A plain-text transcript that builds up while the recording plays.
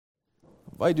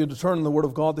I invite you to turn in the Word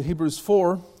of God to Hebrews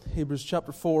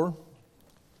chapter 4.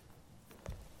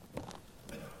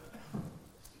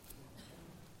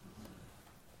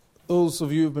 Those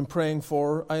of you who have been praying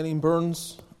for Eileen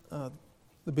Burns,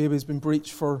 the baby's been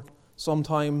breech for some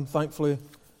time. Thankfully,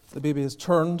 the baby has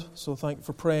turned, so thank you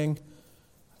for praying.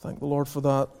 Thank the Lord for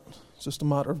that. It's just a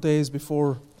matter of days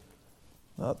before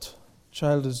that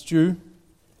child is due.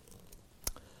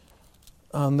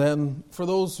 And then, for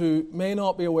those who may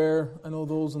not be aware, I know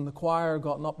those in the choir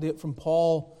got an update from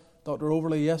Paul, Dr.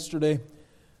 Overley, yesterday,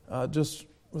 just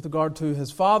with regard to his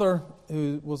father,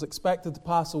 who was expected to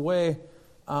pass away,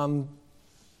 and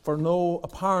for no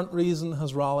apparent reason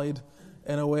has rallied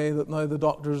in a way that now the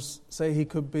doctors say he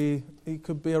could be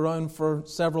around for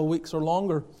several weeks or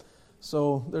longer.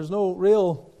 So there's no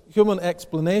real human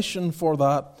explanation for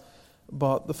that,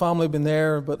 but the family have been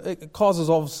there, but it causes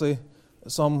obviously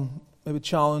some maybe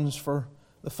challenge for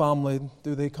the family.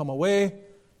 Do they come away,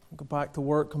 go back to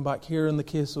work, come back here in the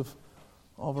case of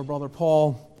our brother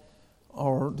Paul,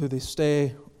 or do they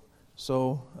stay?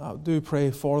 So do pray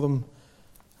for them.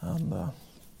 And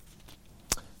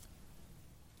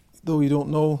though you don't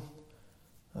know,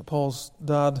 Paul's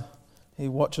dad, he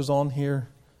watches on here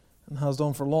and has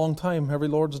done for a long time, every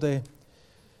Lord's Day.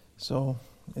 So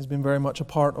he's been very much a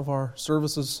part of our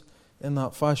services in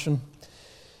that fashion.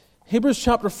 Hebrews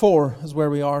chapter 4 is where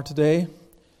we are today.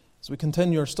 As we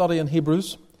continue our study in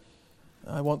Hebrews,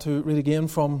 I want to read again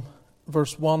from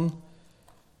verse 1.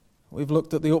 We've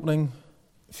looked at the opening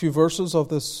few verses of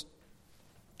this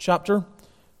chapter.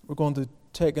 We're going to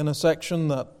take in a section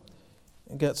that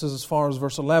gets us as far as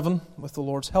verse 11 with the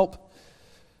Lord's help.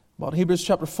 But Hebrews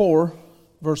chapter 4,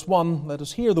 verse 1, let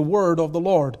us hear the word of the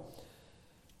Lord.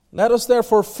 Let us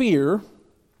therefore fear,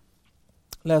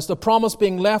 lest the promise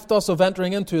being left us of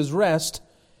entering into his rest,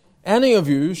 any of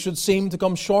you should seem to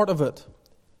come short of it.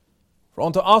 For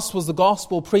unto us was the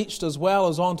gospel preached as well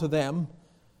as unto them.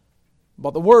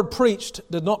 But the word preached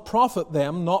did not profit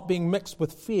them, not being mixed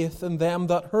with faith in them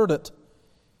that heard it.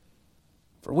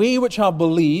 For we which have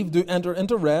believed do enter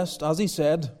into rest, as he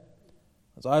said,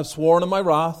 as I have sworn in my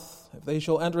wrath, if they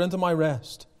shall enter into my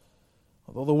rest,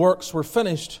 although the works were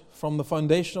finished from the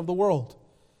foundation of the world.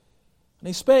 And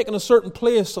he spake in a certain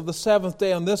place of the seventh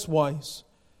day on this wise,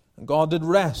 and God did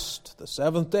rest the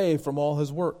seventh day from all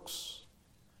his works.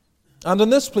 And in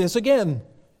this place again,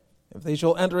 if they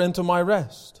shall enter into my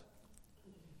rest.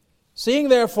 Seeing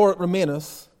therefore it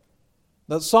remaineth,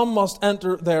 that some must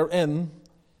enter therein,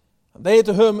 and they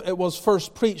to whom it was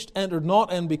first preached entered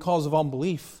not in because of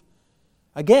unbelief.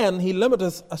 Again he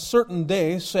limiteth a certain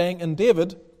day, saying in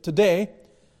David, today,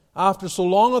 after so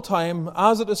long a time,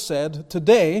 as it is said,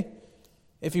 today,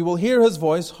 if you will hear his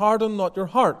voice, harden not your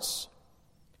hearts.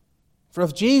 For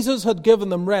if Jesus had given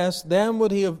them rest, then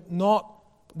would he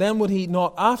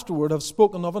not afterward have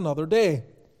spoken of another day.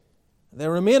 There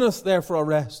remaineth therefore a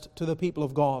rest to the people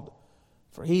of God.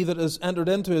 For he that is entered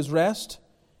into his rest,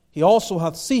 he also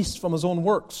hath ceased from his own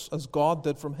works, as God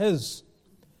did from his.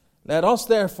 Let us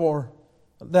labor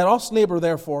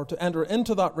therefore to enter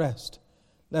into that rest,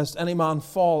 lest any man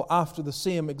fall after the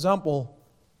same example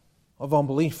of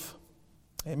unbelief.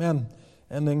 Amen.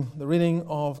 Ending the reading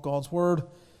of God's Word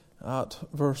at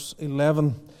verse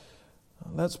 11.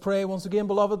 Let's pray once again,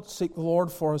 beloved. Seek the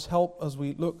Lord for his help as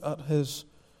we look at his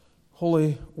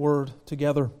holy Word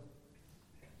together.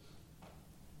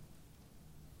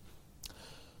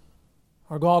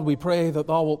 Our God, we pray that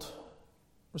thou wilt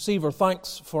receive our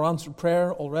thanks for answered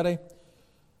prayer already,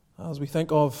 as we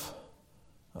think of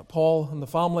Paul and the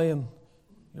family and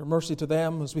your mercy to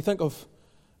them, as we think of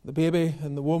the baby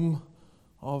in the womb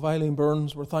of Eileen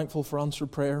Burns. We're thankful for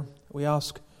answered prayer. We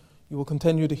ask you will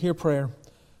continue to hear prayer,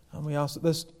 and we ask that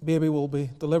this baby will be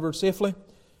delivered safely.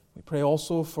 We pray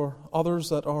also for others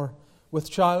that are with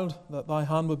child, that thy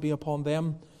hand would be upon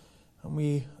them, and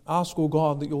we ask, O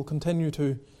God, that you will continue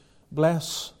to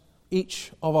bless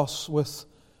each of us with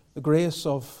the grace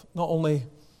of not only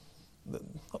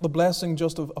the blessing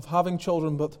just of having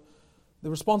children, but the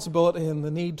responsibility and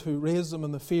the need to raise them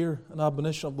in the fear and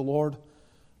admonition of the Lord.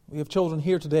 We have children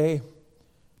here today.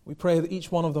 We pray that each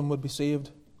one of them would be saved.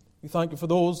 We thank you for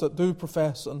those that do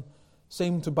profess and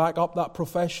seem to back up that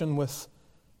profession with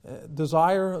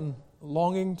desire and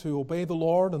longing to obey the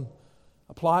Lord and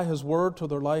apply his word to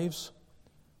their lives.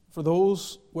 For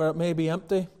those where it may be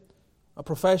empty, a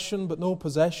profession but no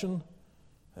possession,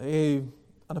 an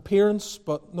appearance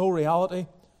but no reality,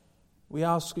 we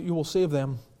ask that you will save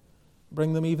them.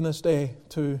 Bring them even this day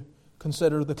to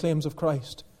consider the claims of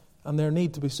Christ and their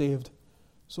need to be saved.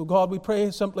 So God, we pray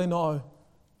simply now,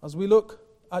 as we look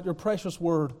at your precious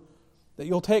word, that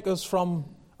you'll take us from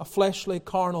a fleshly,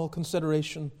 carnal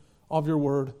consideration of your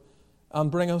word, and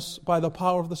bring us by the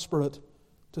power of the Spirit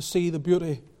to see the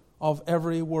beauty of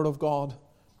every word of God.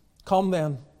 Come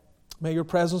then, may your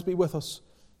presence be with us.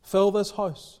 Fill this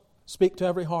house, speak to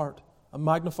every heart, and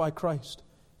magnify Christ,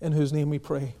 in whose name we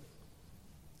pray.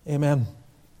 Amen.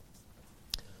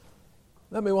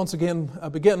 Let me once again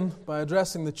begin by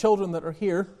addressing the children that are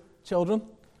here. Children,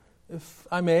 if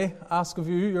I may ask of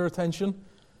you your attention,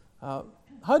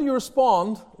 how do you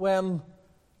respond when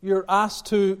you're asked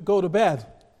to go to bed?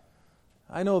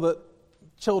 I know that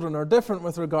children are different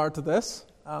with regard to this,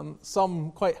 and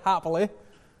some quite happily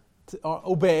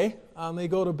obey, and they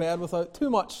go to bed without too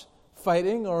much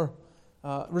fighting or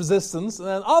resistance. And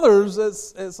then others,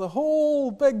 it's a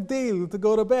whole big deal to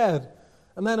go to bed.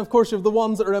 And then, of course, you have the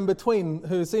ones that are in between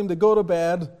who seem to go to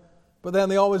bed, but then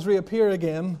they always reappear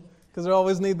again because they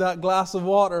always need that glass of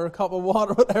water, a cup of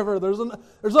water, whatever.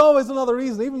 There's always another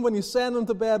reason. Even when you send them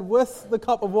to bed with the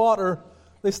cup of water,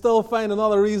 they still find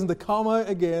another reason to come out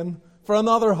again for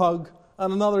another hug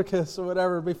and another kiss or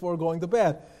whatever before going to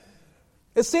bed.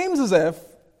 It seems as if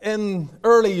in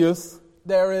early youth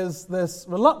there is this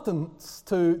reluctance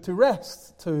to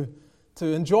rest, to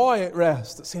enjoy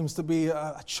rest. It seems to be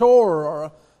a chore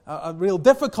or a real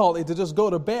difficulty to just go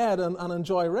to bed and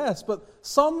enjoy rest. But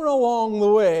somewhere along the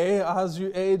way, as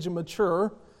you age and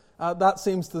mature, that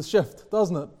seems to shift,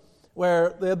 doesn't it?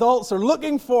 Where the adults are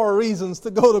looking for reasons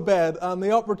to go to bed and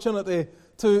the opportunity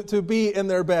to be in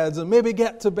their beds and maybe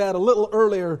get to bed a little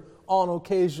earlier on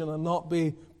occasion and not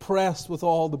be pressed with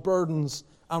all the burdens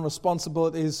and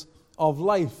responsibilities of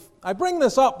life. I bring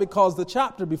this up because the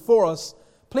chapter before us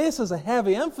places a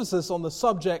heavy emphasis on the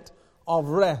subject of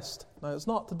rest. Now, it's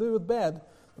not to do with bed.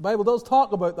 The Bible does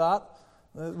talk about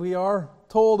that. We are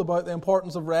told about the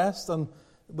importance of rest and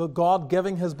the God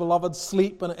giving His beloved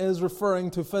sleep, and it is referring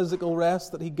to physical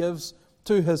rest that He gives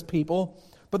to His people.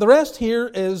 But the rest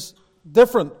here is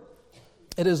different.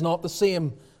 It is not the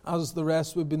same as the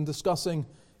rest we've been discussing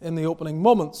in the opening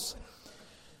moments.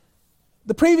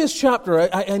 The previous chapter,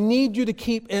 I need you to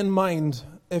keep in mind,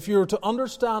 if you're to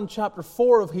understand chapter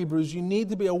 4 of Hebrews, you need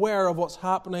to be aware of what's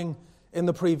happening in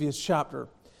the previous chapter.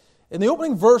 In the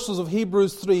opening verses of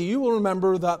Hebrews 3, you will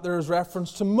remember that there is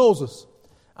reference to Moses,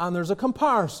 and there's a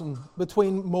comparison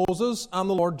between Moses and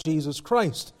the Lord Jesus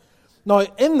Christ. Now,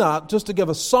 in that, just to give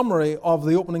a summary of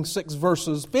the opening 6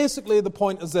 verses, basically the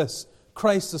point is this: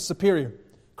 Christ is superior.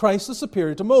 Christ is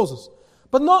superior to Moses,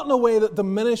 but not in a way that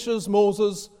diminishes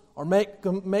Moses or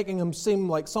making him seem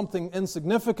like something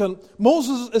insignificant.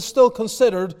 Moses is still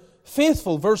considered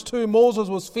faithful. Verse 2, Moses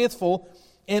was faithful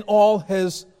in all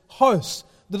his house.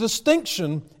 The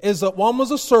distinction is that one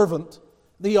was a servant,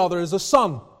 the other is a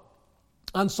son.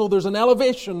 And so there's an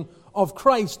elevation of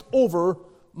Christ over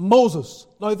Moses.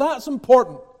 Now that's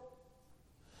important,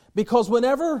 because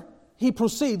whenever he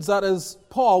proceeds, that is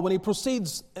Paul, when he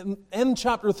proceeds in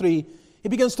chapter 3, he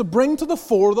begins to bring to the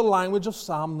fore the language of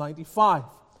Psalm 95.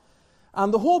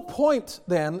 And the whole point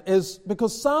then is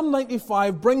because Psalm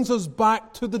 95 brings us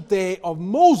back to the day of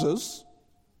Moses.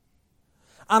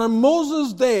 And in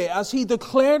Moses' day, as he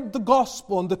declared the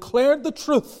gospel and declared the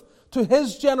truth to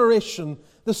his generation,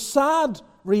 the sad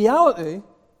reality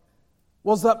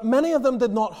was that many of them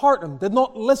did not hearken, did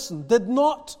not listen, did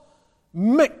not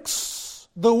mix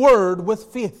the word with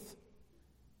faith.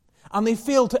 And they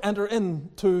failed to enter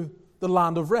into the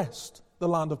land of rest, the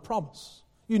land of promise.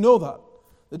 You know that.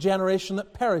 The generation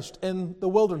that perished in the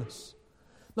wilderness.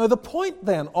 Now the point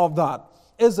then of that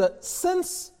is that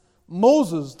since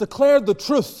Moses declared the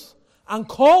truth and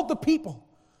called the people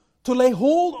to lay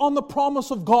hold on the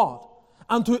promise of God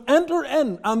and to enter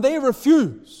in, and they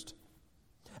refused,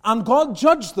 and God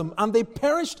judged them and they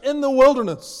perished in the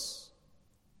wilderness.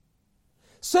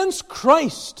 Since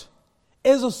Christ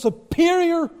is a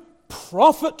superior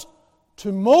prophet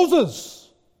to Moses,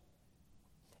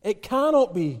 it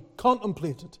cannot be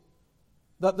contemplated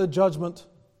that the judgment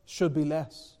should be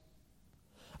less.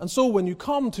 And so when you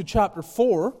come to chapter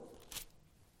 4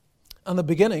 and the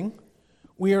beginning,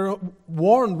 we are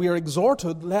warned, we are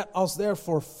exhorted, let us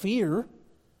therefore fear,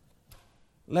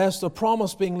 lest the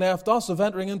promise being left us of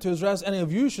entering into His rest, any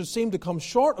of you should seem to come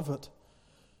short of it.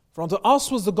 For unto us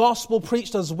was the gospel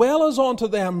preached as well as unto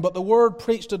them, but the word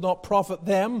preached did not profit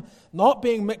them, not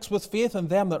being mixed with faith in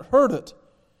them that heard it.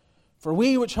 For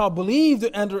we which have believed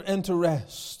to enter into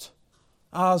rest,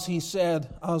 as He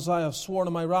said, as I have sworn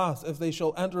in my wrath, if they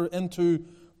shall enter into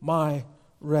my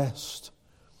rest.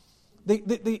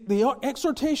 The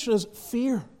exhortation is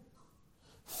fear.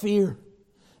 Fear.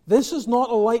 This is not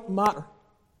a light matter.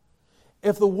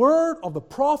 If the word of the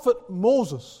prophet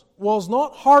Moses was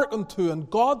not hearkened to, and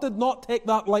God did not take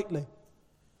that lightly,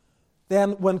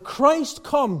 then when Christ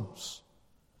comes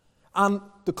and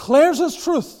declares His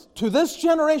truth to this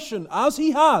generation as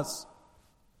He has,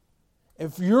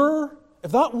 if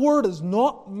that word is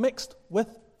not mixed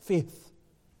with faith,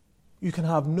 you can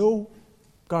have no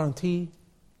guarantee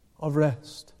of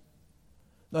rest.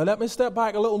 Now let me step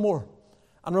back a little more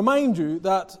and remind you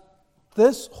that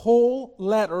this whole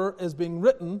letter is being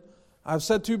written, I've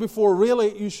said to you before,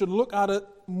 really you should look at it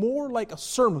more like a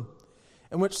sermon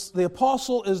in which the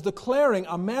apostle is declaring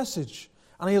a message,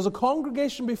 and he has a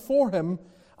congregation before him,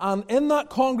 and in that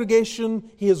congregation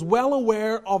he is well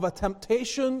aware of a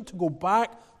temptation to go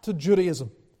back to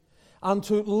Judaism and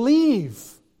to leave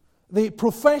the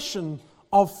profession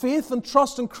of faith and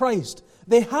trust in Christ.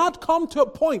 They had come to a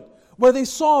point where they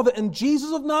saw that in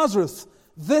Jesus of Nazareth,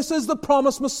 this is the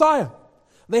promised Messiah.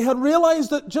 They had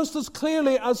realized it just as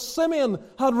clearly as Simeon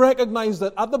had recognized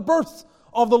it at the birth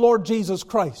of the Lord Jesus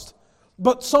Christ.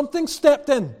 But something stepped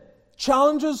in.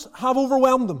 Challenges have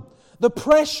overwhelmed them. The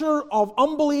pressure of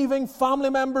unbelieving family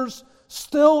members,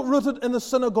 still rooted in the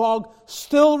synagogue,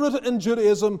 still rooted in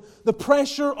Judaism, the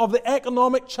pressure of the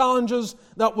economic challenges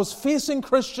that was facing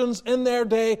Christians in their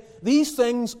day, these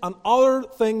things and other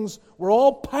things were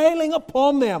all piling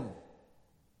upon them,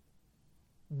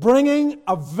 bringing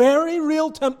a very real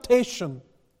temptation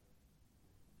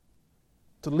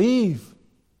to leave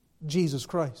Jesus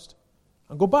Christ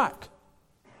and go back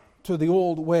to the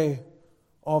old way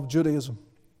of Judaism.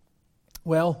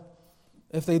 Well,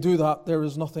 if they do that, there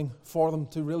is nothing for them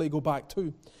to really go back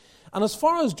to. And as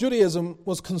far as Judaism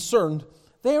was concerned,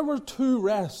 there were two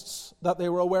rests that they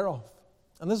were aware of.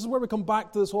 And this is where we come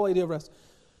back to this whole idea of rest.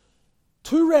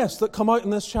 Two rests that come out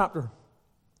in this chapter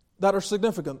that are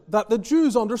significant, that the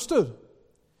Jews understood.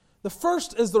 The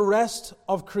first is the rest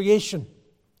of creation.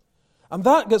 And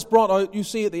that gets brought out, you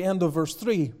see, at the end of verse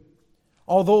 3.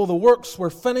 Although the works were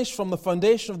finished from the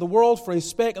foundation of the world, for He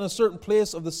spake in a certain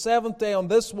place of the seventh day on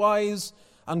this wise,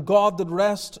 and God did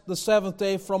rest the seventh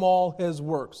day from all His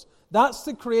works. That's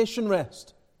the creation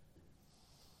rest.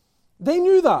 They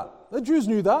knew that. The Jews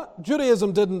knew that.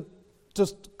 Judaism didn't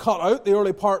just cut out the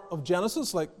early part of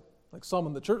Genesis like some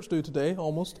in the church do today,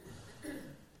 almost.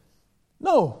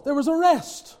 No, there was a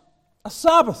rest, a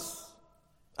Sabbath,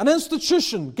 an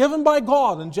institution given by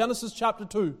God in Genesis chapter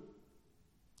 2.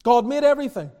 God made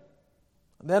everything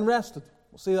and then rested.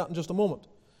 We'll see that in just a moment.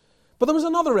 But there was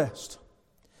another rest.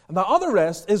 And that other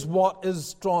rest is what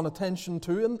is drawn attention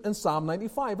to in Psalm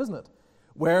 95, isn't it?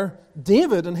 Where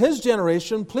David and his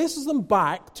generation places them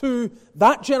back to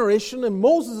that generation in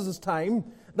Moses' time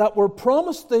that were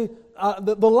promised the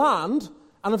land,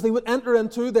 and if they would enter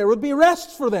into, there would be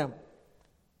rest for them.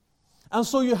 And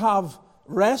so you have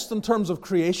rest in terms of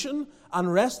creation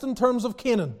and rest in terms of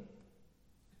Canaan.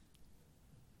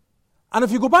 And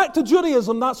if you go back to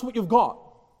Judaism, that's what you've got.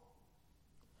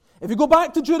 If you go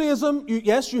back to Judaism,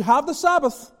 yes, you have the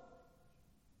Sabbath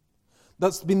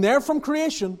that's been there from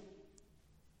creation,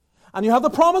 and you have the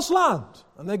promised land.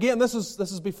 And again, this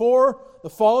is before the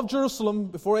fall of Jerusalem,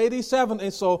 before AD 70,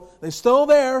 so they're still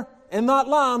there in that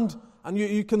land, and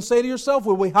you can say to yourself,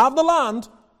 well, we have the land.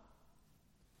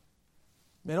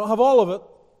 May not have all of it,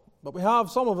 but we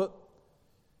have some of it.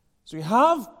 So you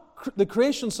have the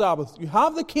creation Sabbath, you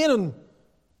have the Canaan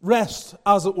rest,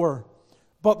 as it were.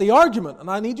 But the argument, and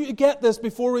I need you to get this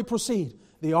before we proceed,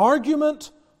 the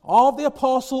argument of the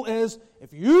apostle is,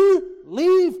 if you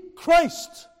leave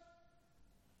Christ,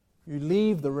 you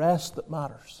leave the rest that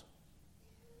matters.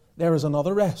 There is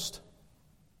another rest.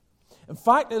 In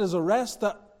fact, it is a rest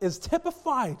that is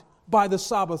typified by the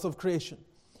Sabbath of creation,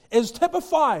 is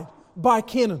typified by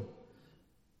Canaan.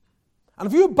 And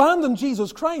if you abandon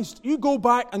Jesus Christ, you go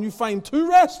back and you find two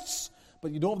rests,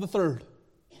 but you don't have the third.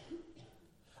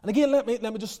 And again, let me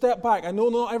just step back. I know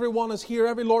not everyone is here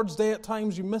every Lord's Day. At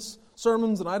times you miss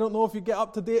sermons, and I don't know if you get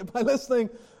up to date by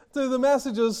listening to the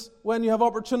messages when you have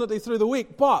opportunity through the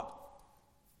week. But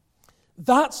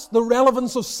that's the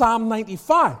relevance of Psalm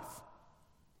 95.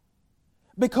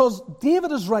 Because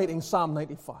David is writing Psalm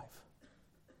 95.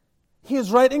 He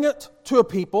is writing it to a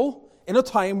people in a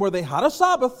time where they had a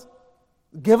Sabbath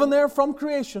given there from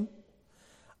creation,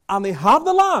 and they have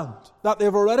the land that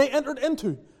they've already entered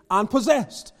into and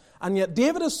possessed. And yet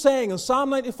David is saying in Psalm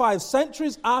 95,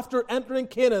 centuries after entering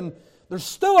Canaan, there's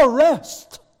still a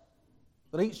rest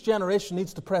that each generation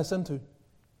needs to press into.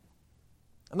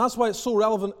 And that's why it's so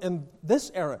relevant in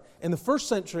this era, in the first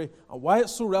century, and why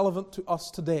it's so relevant to us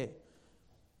today.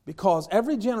 Because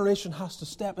every generation has to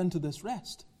step into this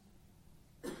rest,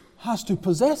 has to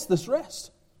possess this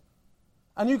rest.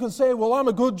 And you can say, well, I'm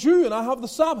a good Jew and I have the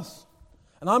Sabbath.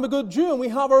 And I'm a good Jew and we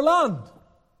have our land.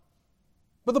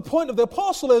 But the point of the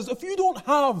apostle is, if you don't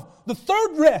have the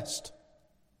third rest,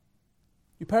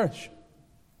 you perish.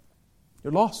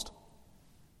 You're lost.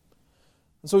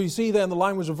 And so you see then the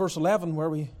language of verse 11 where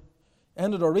we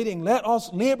ended our reading, let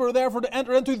us labor therefore to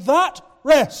enter into that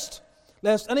rest,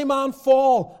 lest any man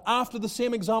fall after the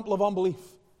same example of unbelief.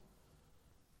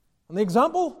 And the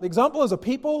example is a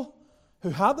people who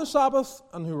had the Sabbath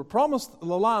and who were promised the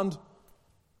land.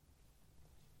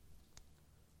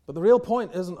 But the real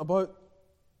point isn't about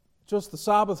just the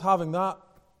Sabbath having that,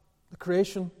 the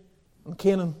creation and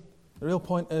Canaan. The real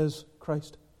point is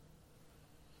Christ.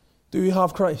 Do you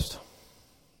have Christ?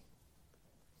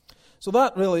 So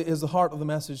that really is the heart of the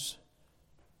message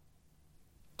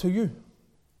to you.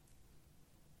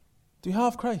 Do you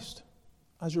have Christ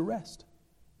as your rest?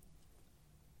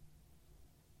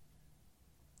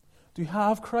 Do you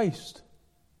have Christ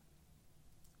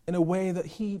in a way that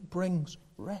He brings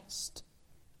rest?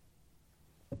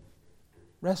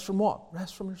 Rest from what?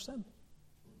 Rest from your sin.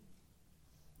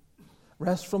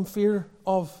 Rest from fear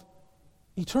of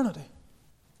eternity.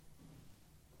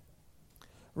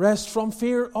 Rest from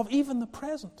fear of even the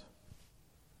present.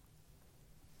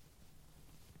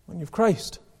 When you have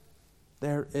Christ,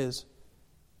 there is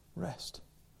rest.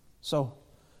 So,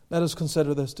 let us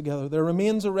consider this together. There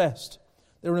remains a rest.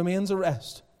 There remains a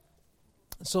rest.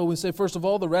 So we say, first of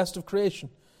all, the rest of creation.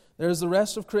 There is the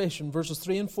rest of creation. Verses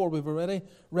 3 and 4, we've already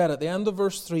read at the end of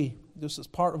verse 3. This is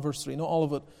part of verse 3, not all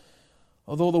of it.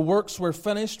 Although the works were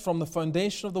finished from the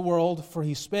foundation of the world, for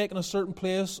He spake in a certain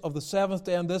place of the seventh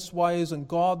day in this wise, and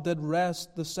God did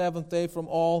rest the seventh day from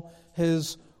all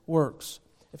His works.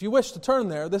 If you wish to turn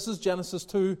there, this is Genesis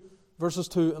 2, verses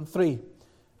 2 and 3.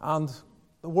 And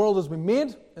the world has been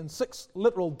made in 6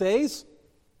 literal days.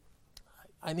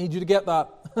 I need you to get that.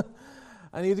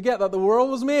 I need you to get that. The world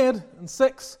was made in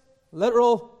 6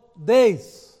 literal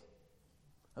days.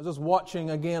 I was just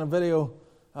watching again a video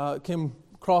came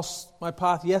across my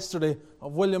path yesterday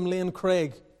of William Lane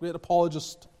Craig, great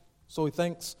apologist, so he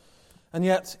thinks. And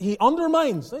yet he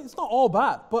undermines, it's not all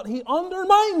bad, but he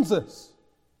undermines this.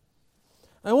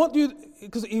 I want you,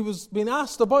 because he was being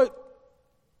asked about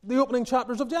the opening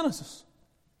chapters of Genesis.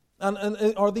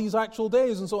 And are these actual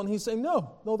days and so on? He's saying,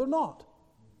 no, they're not.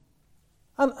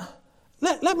 And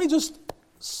let me just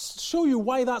show you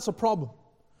why that's a problem.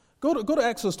 Go to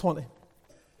Exodus 20.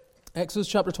 Exodus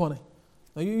chapter 20.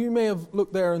 Now you may have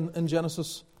looked there in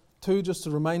Genesis 2 just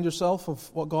to remind yourself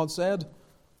of what God said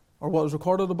or what is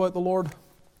recorded about the Lord.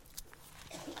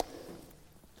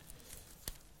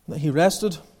 That He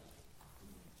rested.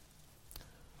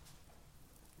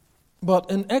 But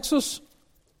in Exodus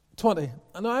 20,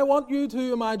 and I want you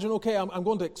to imagine, okay, I'm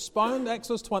going to expound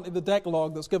Exodus 20, the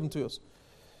Decalogue that's given to us.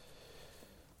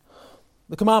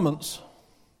 The commandments.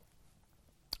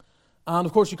 And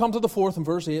of course you come to the 4th in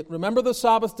verse 8. Remember the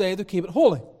Sabbath day to keep it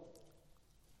holy.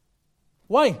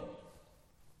 Why?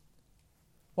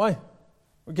 Why?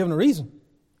 We're given a reason.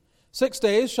 6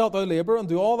 days shalt thou labor and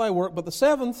do all thy work, but the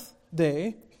 7th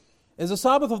day is the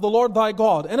Sabbath of the Lord thy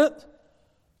God. In it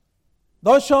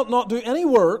thou shalt not do any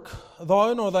work,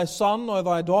 thou, nor thy son, nor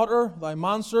thy daughter, thy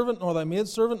manservant, nor thy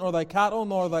maidservant, nor thy cattle,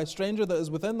 nor thy stranger that is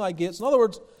within thy gates. In other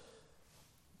words,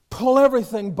 pull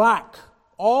everything back.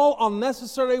 All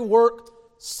unnecessary work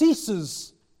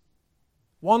ceases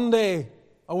 1 day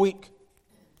a week.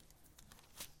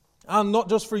 And not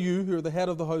just for you, who are the head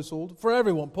of the household, for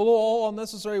everyone. Pull all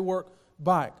unnecessary work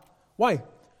back. Why?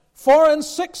 For in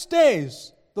 6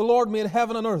 days the Lord made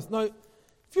heaven and earth. Now,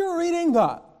 if you're reading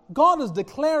that, God is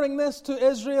declaring this to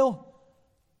Israel.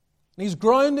 And He's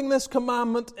grounding this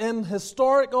commandment in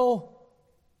historical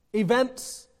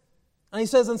events. And He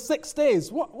says in 6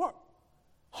 days, what?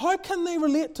 How can they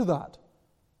relate to that?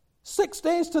 6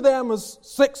 days to them is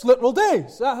 6 literal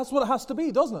days. That's what it has to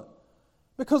be, doesn't it?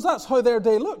 Because that's how their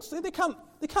day looks. They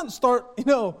can't start,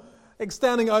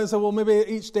 extending out and say, well, maybe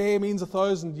each day means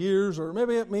 1,000 years, or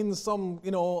maybe it means some,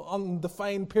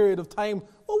 undefined period of time.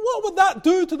 Well, what would that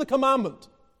do to the commandment?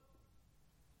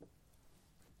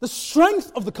 The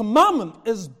strength of the commandment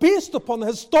is based upon the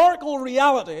historical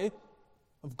reality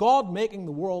of God making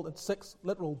the world in 6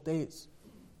 literal days.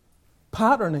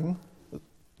 Patterning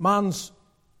man's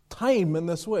time in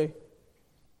this way.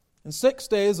 In 6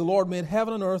 days the Lord made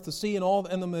heaven and earth, the sea and all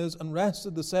that in them is, and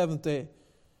rested the 7th day.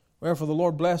 Wherefore the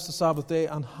Lord blessed the Sabbath day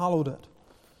and hallowed it.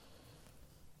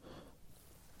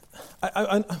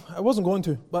 I wasn't going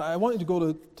to, but I want you to go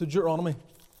to Deuteronomy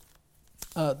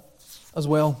as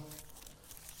well.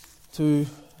 To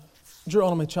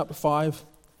Deuteronomy chapter 5.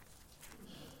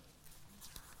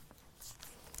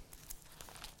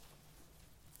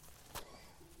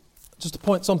 Just to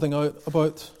point something out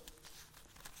about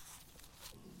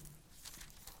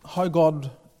how God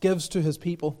gives to His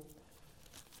people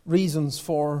reasons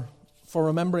for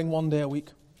remembering one day a week.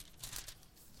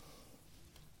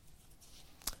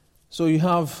 So you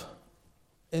have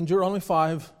in Deuteronomy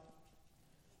 5,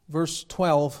 verse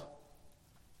 12.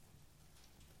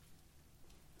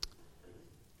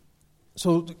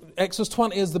 So Exodus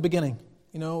 20 is the beginning.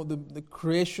 You know, the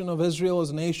creation of Israel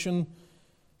as a nation,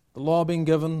 the law being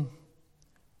given,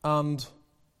 and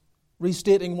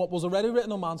restating what was already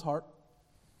written on man's heart.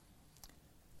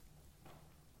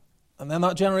 And then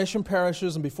that generation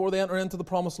perishes, and before they enter into the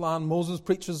promised land, Moses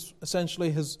preaches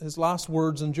essentially his last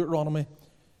words in Deuteronomy.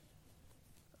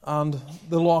 And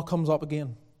the law comes up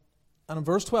again. And in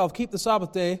verse 12, keep the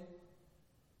Sabbath day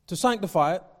to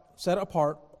sanctify it, set it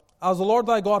apart, as the Lord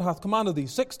thy God hath commanded thee.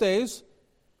 6 days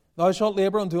thou shalt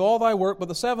labor and do all thy work, but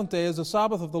the seventh day is the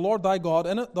Sabbath of the Lord thy God.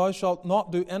 In it thou shalt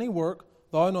not do any work,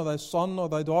 thou, nor thy son, nor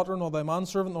thy daughter, nor thy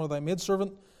manservant, nor thy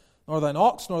maidservant, nor thine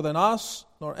ox, nor thine ass,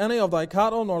 nor any of thy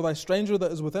cattle, nor thy stranger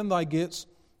that is within thy gates,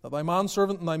 that thy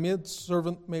manservant and thy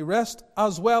maidservant may rest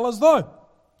as well as thou.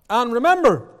 And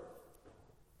remember,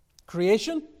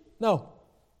 creation? No.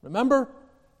 Remember,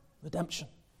 redemption.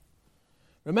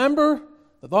 Remember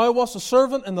that thou wast a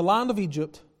servant in the land of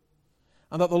Egypt,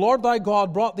 and that the Lord thy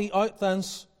God brought thee out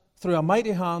thence through a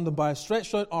mighty hand and by a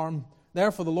stretched out arm.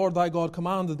 Therefore the Lord thy God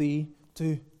commanded thee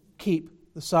to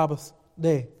keep the Sabbath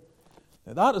day.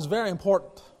 Now that is very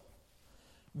important.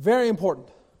 Very important.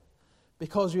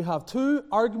 Because you have two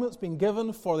arguments being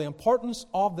given for the importance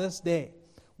of this day.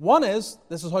 One is,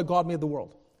 this is how God made the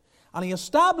world. And He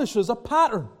establishes a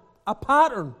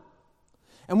pattern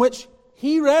in which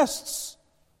He rests,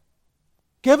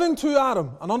 giving to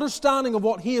Adam an understanding of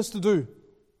what he is to do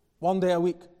one day a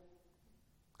week.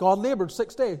 God labored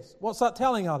 6 days. What's that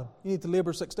telling Adam? You need to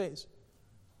labor 6 days.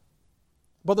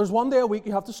 But there's one day a week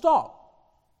you have to stop.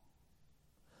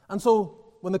 And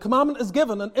so when the commandment is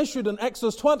given and issued in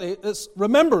Exodus 20, it's,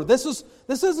 remember, this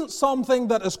isn't something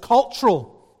that is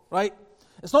cultural, right?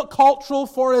 It's not cultural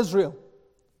for Israel.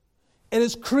 It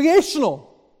is creational.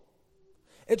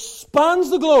 It spans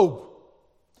the globe.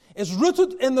 It's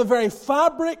rooted in the very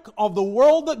fabric of the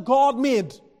world that God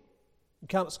made. You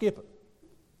can't escape it.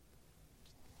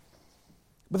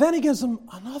 But then He gives them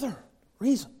another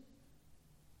reason.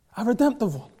 A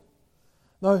redemptive one.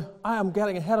 Now, I am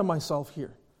getting ahead of myself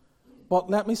here. But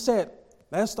let me say it,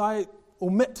 lest I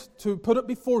omit to put it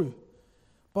before you.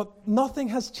 But nothing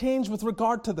has changed with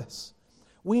regard to this.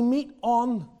 We meet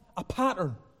on a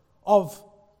pattern of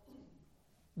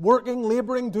working,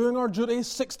 laboring, doing our duties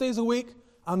 6 days a week,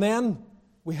 and then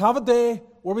we have a day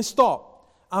where we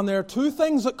stop. And there are two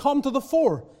things that come to the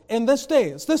fore in this day.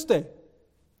 It's this day.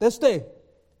 This day.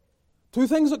 Two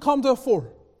things that come to the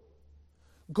fore.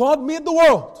 God made the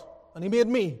world, and He made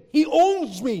me. He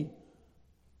owns me.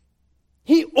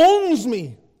 He owns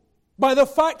me by the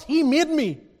fact He made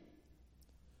me.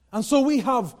 And so we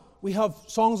have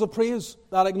songs of praise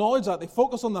that acknowledge that. They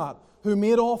focus on that. Who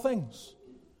made all things.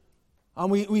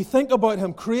 And we think about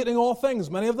Him creating all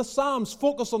things. Many of the Psalms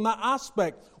focus on that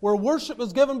aspect where worship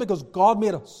is given because God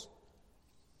made us.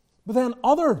 But then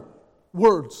other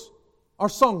words are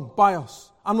sung by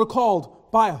us and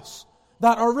recalled by us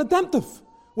that are redemptive,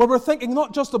 where we're thinking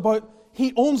not just about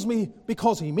He owns me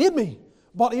because He made me,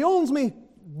 but He owns me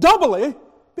doubly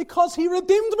because He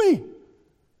redeemed me.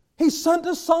 He sent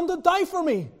His Son to die for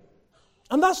me.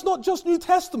 And that's not just New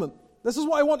Testament. This is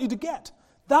what I want you to get.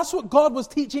 That's what God was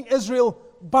teaching Israel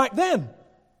back then.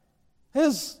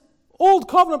 His old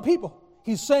covenant people.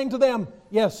 He's saying to them,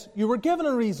 yes, you were given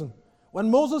a reason.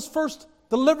 When Moses first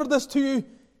delivered this to you,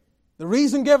 the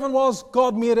reason given was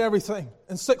God made everything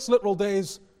in 6 literal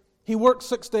days. He worked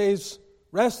 6 days,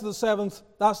 rested the 7th.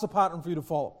 That's the pattern for you to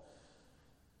follow.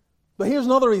 But here's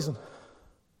another reason.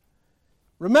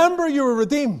 Remember, you were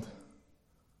redeemed.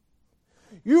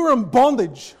 You were in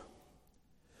bondage.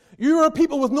 You were a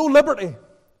people with no liberty.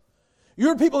 You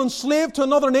were people enslaved to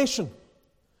another nation.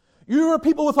 You were a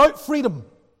people without freedom.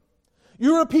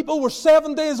 You were a people where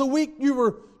 7 days a week you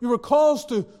were caused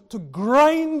to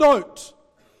grind out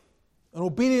in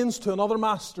obedience to another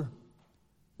master.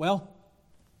 Well,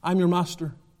 I'm your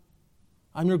master.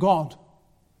 I'm your God.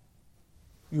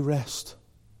 You rest.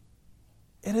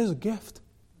 It is a gift.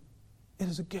 It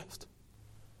is a gift.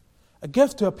 A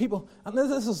gift to a people. And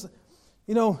this is,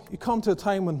 you come to a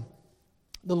time when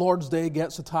the Lord's Day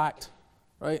gets attacked,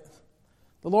 right?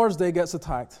 The Lord's Day gets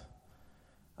attacked.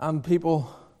 And people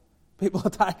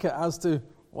attack it as to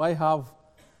why have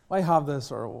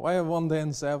this, or why have 1 day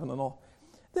in 7 and all.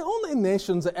 The only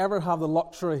nations that ever have the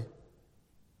luxury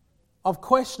of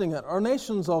questioning it are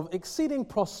nations of exceeding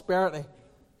prosperity.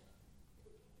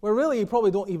 where really you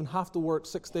probably don't even have to work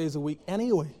 6 days a week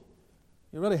anyway.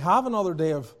 You already have another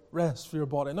day of rest for your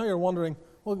body. Now you're wondering,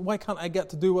 well, why can't I get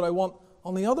to do what I want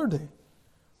on the other day?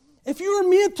 If you were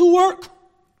made to work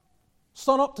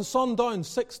sun up to sundown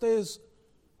 6 days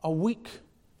a week,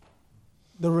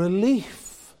 the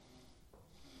relief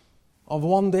of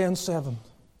 1 day in 7,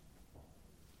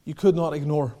 you could not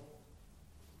ignore.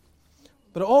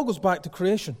 But it all goes back to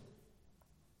creation.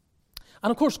 And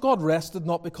of course, God rested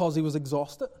not because He was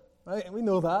exhausted, right? And we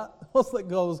know that. It wasn't like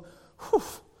God was, whew,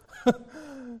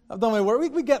 I've done my work.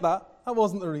 We get that. That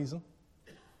wasn't the reason.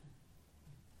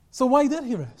 So why did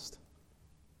He rest?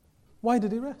 Why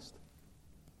did He rest?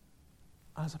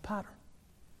 As a pattern.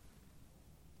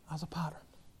 As a pattern.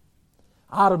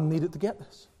 Adam needed to get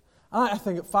this. And I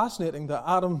think it fascinating that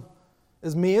Adam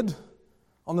is made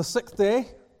on the 6th day.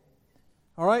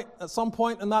 All right? At some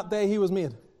point in that day, he was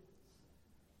made.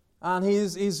 And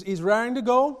he's raring to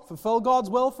go, fulfill God's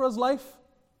will for his life.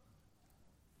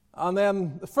 And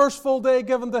then the first full day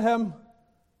given to him,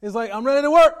 he's like, I'm ready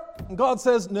to work. And God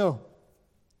says, no.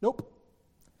 Nope.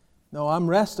 No, I'm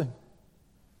resting.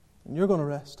 And you're going to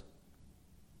rest.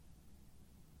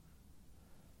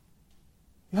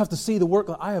 You have to see the work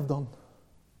that I have done.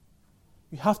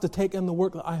 You have to take in the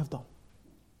work that I have done.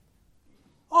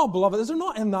 Oh, beloved, is there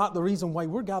not in that the reason why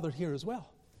we're gathered here as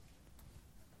well?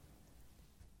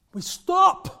 We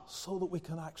stop so that we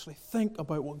can actually think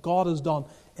about what God has done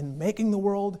in making the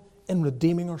world, in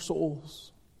redeeming our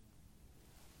souls.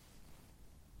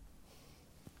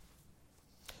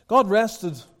 God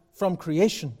rested from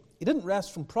creation. He didn't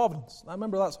rest from providence. I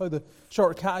remember that's how the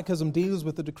Shorter Catechism deals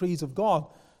with the decrees of God.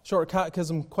 Shorter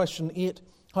Catechism, question 8,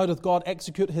 how doth God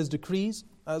execute His decrees?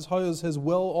 As how is His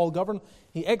will all governed?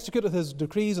 He executed His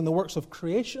decrees in the works of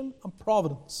creation and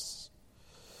providence.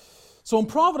 So in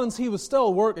providence, He was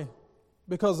still working,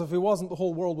 because if He wasn't, the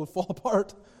whole world would fall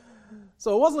apart.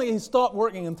 So it wasn't like He stopped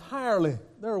working entirely.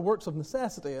 There are works of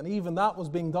necessity, and even that was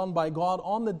being done by God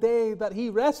on the day that He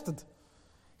rested.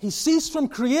 He ceased from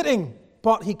creating,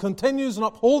 but He continues in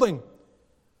upholding.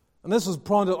 And this is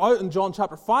pointed out in John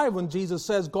chapter 5 when Jesus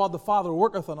says, God the Father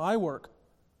worketh and I work.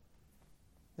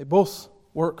 They both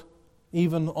work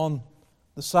even on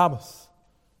the Sabbath.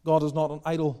 God is not an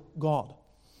idle God.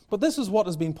 But this is what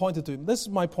is being pointed to. This is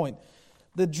my point.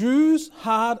 The Jews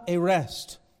had a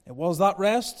rest. It was that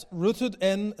rest rooted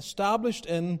in, established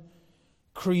in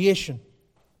creation.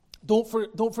 Don't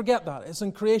forget that. It's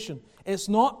in creation. It's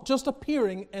not just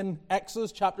appearing in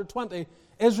Exodus chapter 20.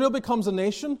 Israel becomes a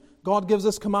nation. God gives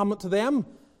this commandment to them.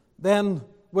 Then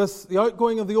with the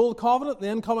outgoing of the old covenant, the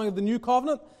incoming of the new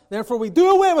covenant, therefore we do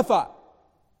away with that.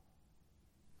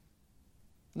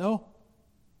 No.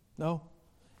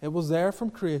 It was there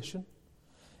from creation.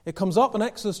 It comes up in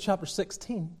Exodus chapter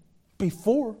 16,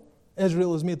 before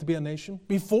Israel is made to be a nation,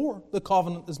 before the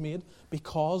covenant is made,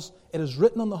 because it is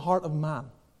written on the heart of man.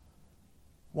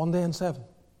 1 day in 7.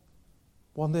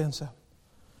 1 day in 7.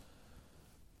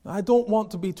 Now, I don't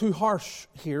want to be too harsh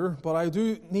here, but I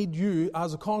do need you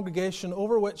as a congregation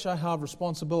over which I have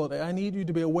responsibility. I need you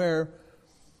to be aware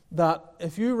that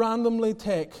if you randomly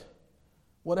take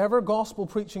whatever gospel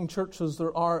preaching churches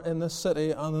there are in this city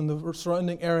and in the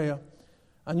surrounding area,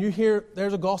 and you hear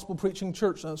there's a gospel preaching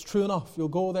church, and it's true enough, you'll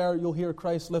go there, you'll hear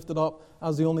Christ lifted up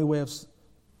as the only way of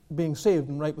being saved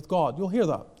and right with God. You'll hear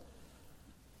that.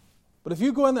 But if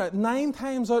you go in there, 9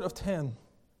 times out of 10,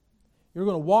 you're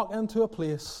going to walk into a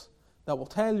place that will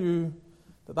tell you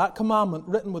that that commandment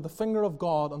written with the finger of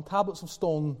God on tablets of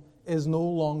stone is no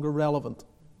longer relevant.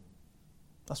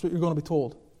 That's what you're going to be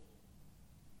told.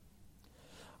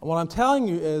 And what I'm telling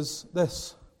you is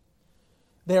this: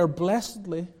 they are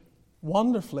blessedly,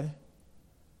 wonderfully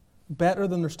better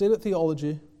than their stated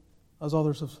theology, as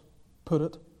others have put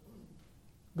it,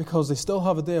 because they still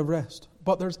have a day of rest.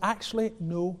 But there's actually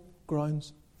no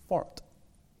grounds for it.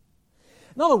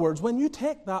 In other words, when you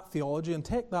take that theology and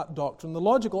take that doctrine, the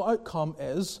logical outcome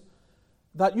is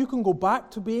that you can go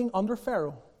back to being under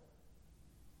Pharaoh.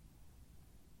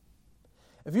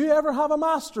 If you ever have a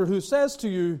master who says to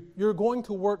you, you're going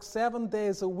to work 7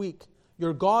 days a week,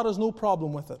 your God has no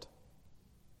problem with it,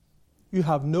 you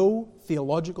have no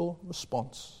theological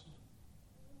response.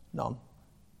 None.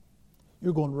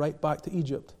 You're going right back to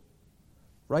Egypt,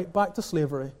 right back to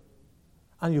slavery,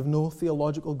 and you have no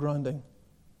theological grounding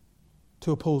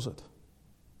to oppose it.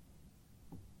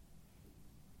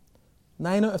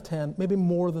 9 out of 10, maybe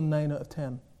more than 9 out of 10.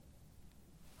 And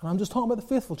I'm just talking about the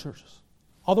faithful churches,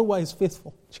 otherwise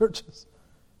faithful churches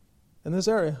in this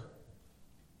area,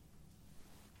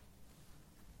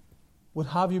 would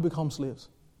have you become slaves.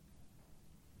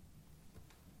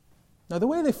 Now, the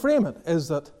way they frame it is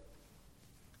that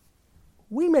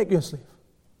We make you a slave.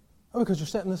 Oh, because you're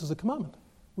setting this as a commandment.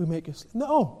 We make you a slave.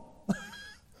 No.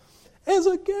 It's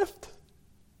a gift.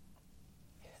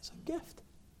 It's a gift.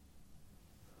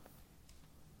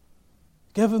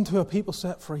 Given to a people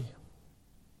set free.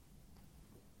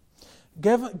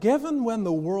 Given when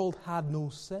the world had no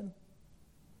sin.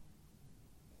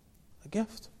 A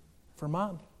gift for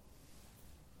man.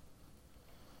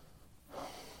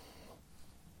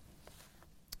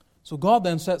 So God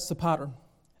then sets the pattern.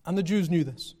 And the Jews knew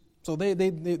this. So they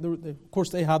of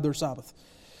course, they had their Sabbath.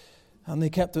 And they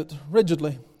kept it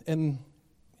rigidly in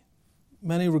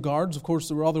many regards. Of course,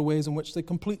 there were other ways in which they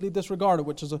completely disregarded,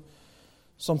 which is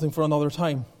something for another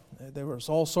time. There was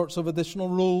all sorts of additional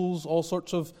rules, all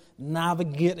sorts of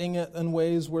navigating it in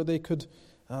ways where they could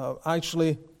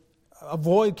actually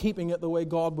avoid keeping it the way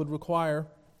God would require.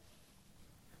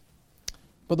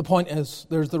 But the point is,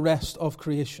 there's the rest of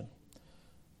creation.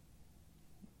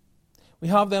 We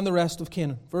have then the rest of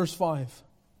Canaan. Verse 5.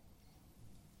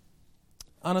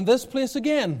 And in this place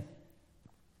again,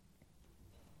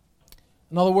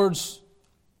 in other words,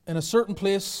 in a certain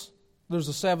place, there's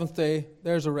a seventh day,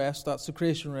 there's a rest, that's the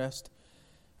creation rest.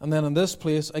 And then in this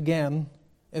place, again,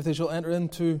 if they shall enter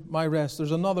into my rest,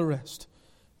 there's another rest.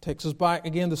 Takes us back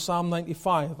again to Psalm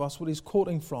 95, that's what he's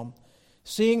quoting from.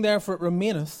 Seeing therefore it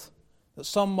remaineth, that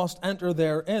some must enter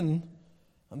therein,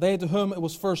 and they to whom it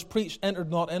was first preached entered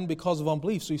not in because of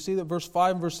unbelief. So you see that verse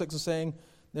 5 and verse 6 is saying,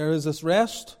 there is this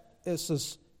rest, it's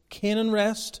this Canaan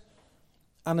rest,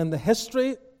 and in the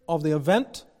history of the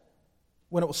event,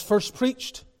 when it was first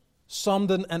preached, some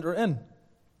didn't enter in.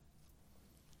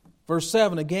 Verse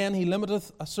 7, again, he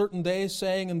limiteth a certain day,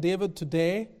 saying in David,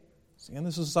 today, again,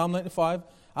 this is Psalm 95,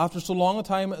 after so long a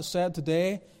time it is said,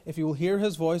 today, if you will hear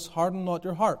his voice, harden not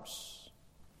your hearts.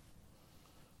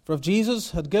 For if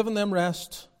Jesus had given them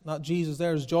rest, not Jesus,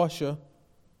 there is Joshua,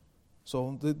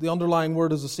 so the underlying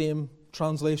word is the same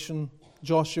translation.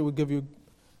 Joshua would give you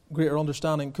greater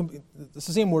understanding. It's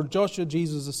the same word, Joshua,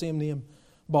 Jesus, the same name,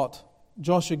 but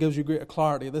Joshua gives you greater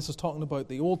clarity. This is talking about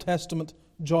the Old Testament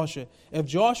Joshua. If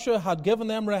Joshua had given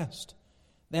them rest,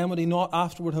 then would he not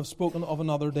afterward have spoken of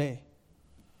another day?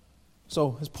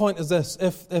 So his point is this,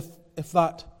 if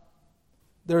that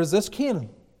there is this Canaan,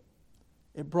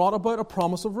 it brought about a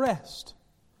promise of rest.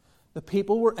 The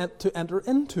people were to enter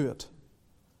into it,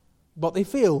 but they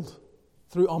failed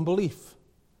through unbelief.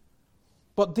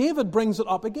 But David brings it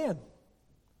up again.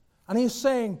 And he's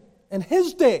saying, in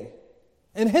his day,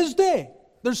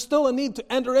 there's still a need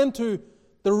to enter into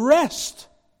the rest.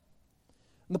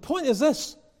 And the point is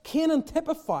this, Canaan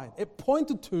typified, it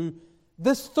pointed to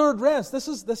this third rest. This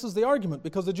is the argument,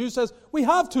 because the Jew says, we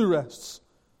have two rests.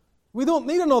 We don't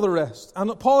need another rest.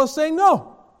 And Paul is saying,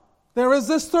 no, there is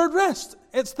this third rest.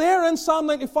 It's there in Psalm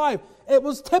 95. It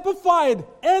was typified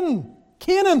in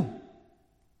Canaan.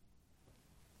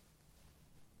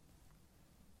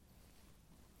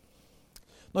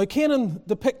 Now, Canaan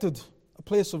depicted a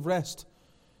place of rest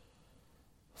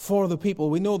for the people.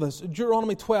 We know this.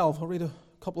 Deuteronomy 12, I'll read a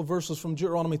couple of verses from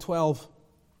Deuteronomy 12,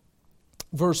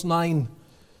 verse 9.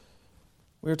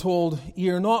 We are told,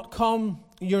 you're not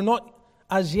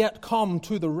as yet come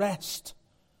to the rest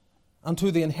and to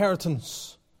the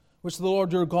inheritance which the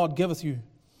Lord your God giveth you.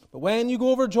 But when you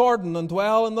go over Jordan and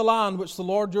dwell in the land which the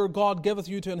Lord your God giveth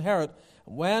you to inherit,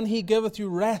 and when he giveth you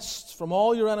rest from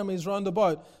all your enemies round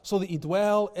about, so that ye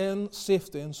dwell in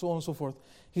safety, and so on and so forth.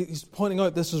 He's pointing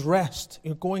out this is rest.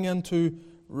 You're going into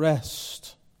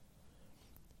rest.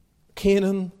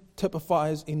 Canaan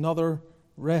typifies another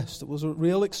rest. It was a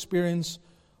real experience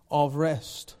of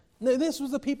rest. Now, this was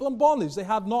the people in bondage. They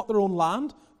had not their own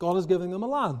land. God is giving them a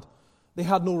land. They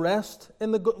had no rest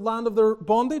in the land of their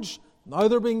bondage. Now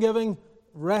they're being given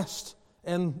rest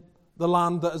in the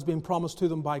land that has been promised to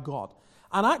them by God.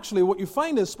 And actually what you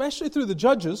find is, especially through the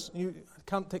Judges, you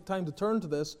can't take time to turn to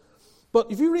this,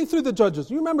 but if you read through the Judges,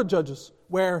 you remember Judges,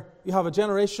 where you have a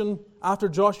generation after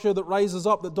Joshua that rises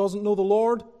up that doesn't know the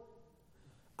Lord,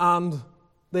 and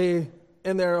they,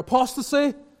 in their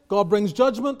apostasy, God brings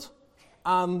judgment,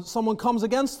 and someone comes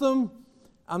against them,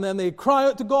 and then they cry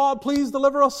out to God, please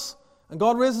deliver us, and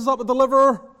God raises up a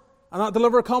deliverer, and that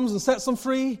deliverer comes and sets them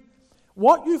free.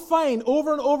 What you find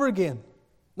over and over again,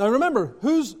 now remember,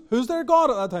 who's their God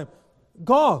at that time?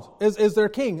 God is their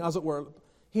king, as it were.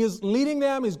 He is leading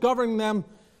them, he's governing them,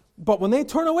 but when they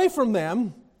turn away from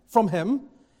him,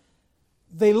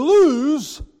 they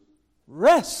lose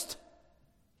rest.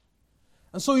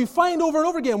 And so you find over and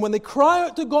over again, when they cry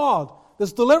out to God,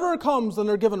 this deliverer comes and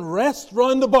they're given rest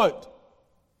round about.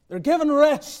 They're given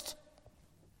rest.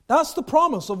 That's the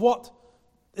promise of what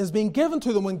is being given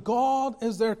to them when God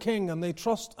is their king and they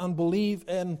trust and believe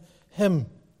in him.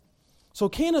 So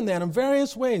Canaan then, in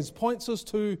various ways, points us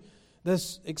to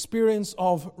this experience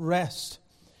of rest.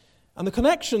 And the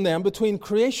connection then between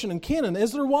creation and Canaan,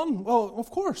 is there one? Well, of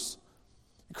course.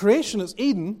 Creation is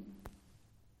Eden.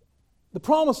 The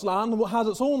Promised Land has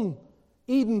its own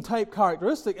Eden-type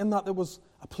characteristic in that there was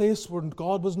a place where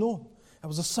God was known. It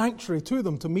was a sanctuary to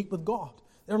them to meet with God.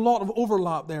 There's a lot of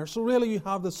overlap there. So really you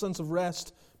have this sense of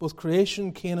rest, both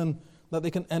creation, Canaan, that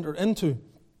they can enter into.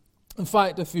 In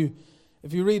fact, if you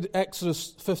read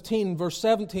Exodus 15, verse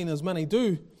 17, as many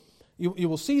do, you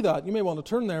will see that. You may want to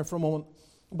turn there for a moment.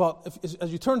 But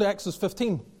as you turn to Exodus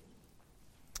 15,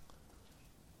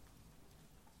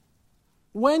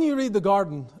 when you read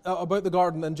about the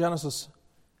garden in Genesis,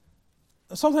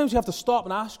 sometimes you have to stop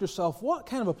and ask yourself, what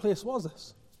kind of a place was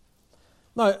this?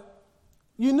 Now,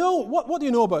 what do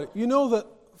you know about it? You know that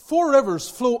 4 rivers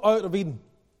flow out of Eden.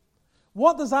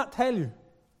 What does that tell you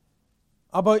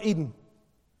about Eden?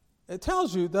 It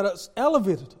tells you that it's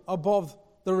elevated above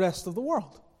the rest of the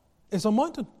world. It's a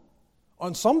mountain.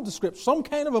 On some description, some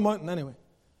kind of a mountain anyway.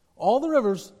 All the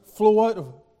rivers flow out of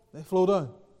it. They flow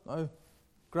down. Now,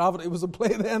 gravity was in play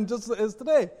then just as it is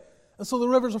today. And so the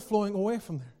rivers are flowing away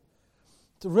from there.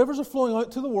 The rivers are flowing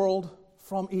out to the world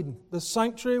from Eden, the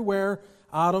sanctuary where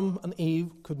Adam and Eve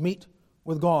could meet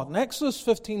with God. In Exodus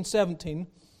 15:17,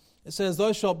 it says,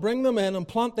 Thou shalt bring them in and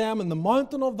plant them in the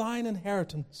mountain of thine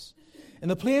inheritance, in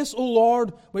the place, O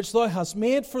Lord, which thou hast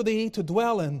made for thee to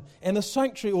dwell in the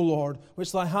sanctuary, O Lord,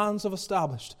 which thy hands have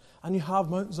established. And you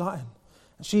have Mount Zion,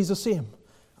 and she's the same.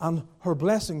 And her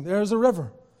blessing, there is a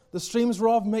river. The streams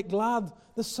whereof make glad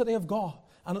the city of God.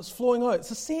 And it's flowing out. It's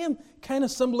the same kind of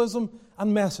symbolism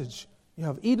and message. You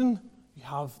have Eden, you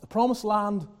have the Promised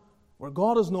Land, where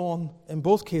God is known in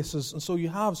both cases. And so you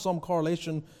have some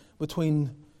correlation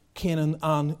between Canaan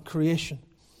and creation.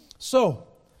 So,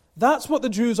 that's what the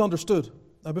Jews understood.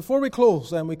 Now, before we close,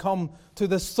 then we come to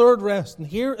this third rest, and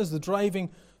here is the driving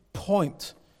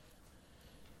point.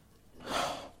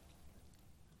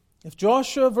 If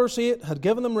Joshua, verse 8, had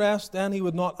given them rest, then he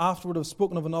would not afterward have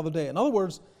spoken of another day. In other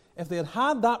words, if they had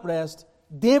had that rest,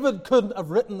 David couldn't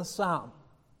have written the psalm.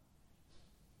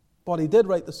 But he did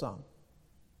write the psalm,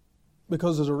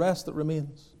 because there's a rest that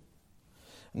remains.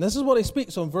 And this is what he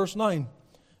speaks on verse 9.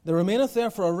 There remaineth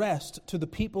therefore a rest to the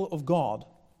people of God.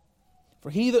 For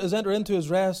he that is entered into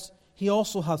his rest, he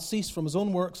also hath ceased from his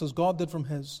own works as God did from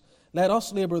his. Let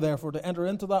us labor therefore to enter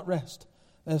into that rest,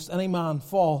 lest any man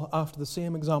fall after the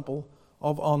same example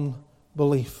of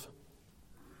unbelief.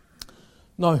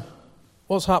 Now,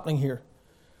 what's happening here?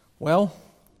 Well,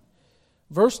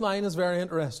 verse 9 is very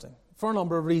interesting for a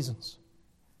number of reasons.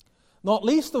 Not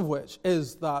least of which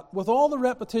is that with all the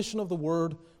repetition of the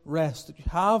word rest that you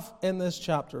have in this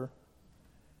chapter,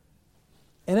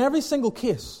 in every single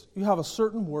case, you have a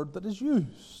certain word that is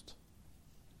used.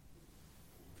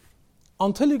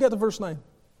 Until you get to verse 9.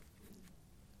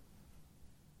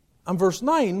 And verse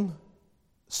 9,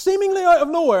 seemingly out of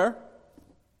nowhere,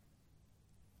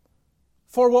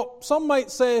 for what some might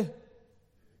say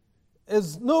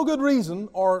is no good reason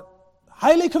or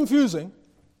highly confusing,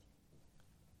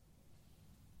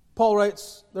 Paul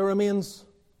writes, there remains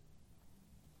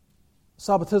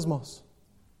Sabbatismos.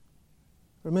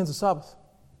 There remains a Sabbath,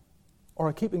 or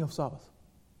a keeping of Sabbath,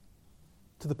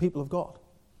 to the people of God.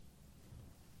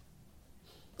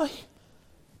 Now,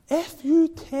 if you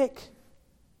take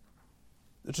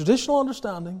the traditional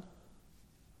understanding,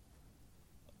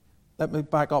 let me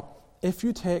back up. If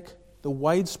you take the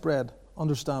widespread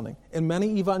understanding in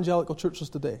many evangelical churches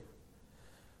today,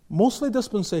 mostly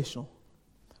dispensational,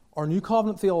 or New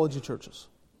Covenant theology churches,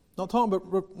 not talking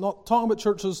about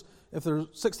churches if they're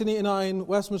 1689,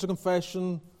 Westminster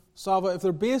Confession, Sava, if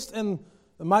they're based in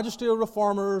the magisterial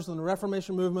reformers and the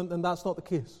Reformation movement, then that's not the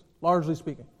case, largely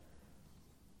speaking.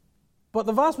 But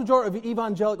the vast majority of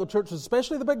evangelical churches,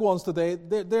 especially the big ones today,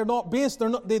 they're not based,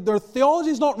 their theology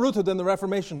is not rooted in the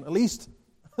Reformation, at least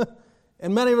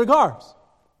in many regards.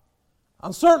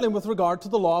 And certainly with regard to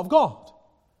the law of God.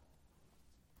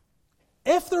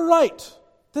 If they're right,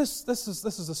 this is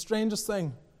the strangest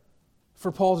thing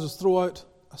for Paul to just throw out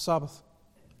a Sabbath.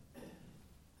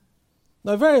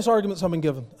 Now, various arguments have been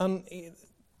given, and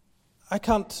I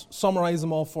can't summarize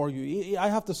them all for you. I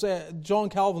have to say, John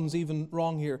Calvin's even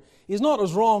wrong here. He's not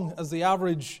as wrong as the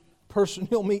average person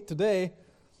you'll meet today,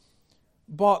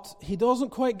 but he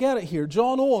doesn't quite get it here.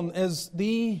 John Owen is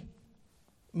the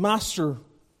master,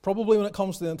 probably when it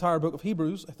comes to the entire book of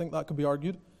Hebrews. I think that could be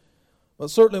argued.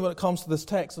 But certainly when it comes to this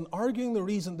text, and arguing the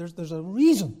reason, there's a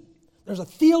reason. There's a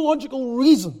theological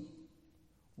reason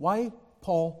why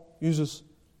Paul uses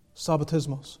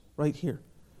Sabbatismos right here.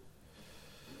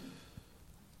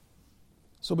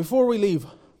 So before we leave,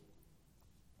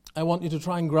 I want you to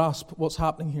try and grasp what's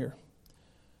happening here.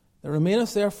 There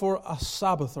remaineth therefore a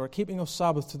Sabbath, or a keeping of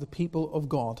Sabbath, to the people of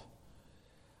God.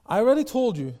 I already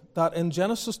told you that in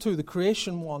Genesis 2, the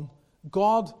creation one,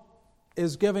 God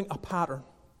is giving a pattern.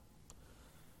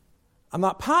 And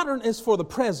that pattern is for the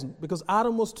present, because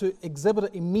Adam was to exhibit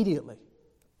it immediately.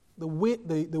 The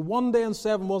 1 day and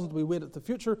 7 wasn't to be waited to the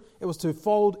future, it was to be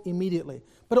followed immediately.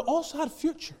 But it also had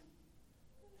future.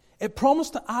 It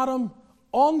promised to Adam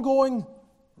ongoing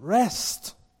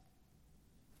rest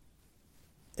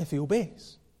if he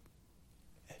obeys.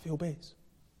 If he obeys.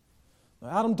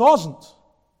 Now, Adam doesn't,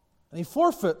 and he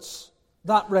forfeits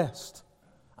that rest,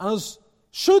 and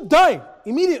should die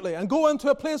immediately and go into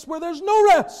a place where there's no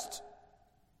rest,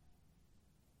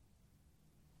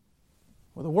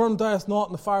 where the worm dieth not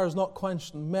and the fire is not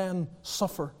quenched and men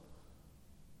suffer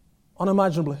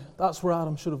unimaginably. That's where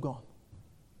Adam should have gone.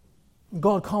 And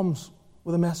God comes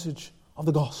with a message of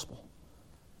the gospel,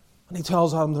 and He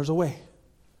tells Adam there's a way.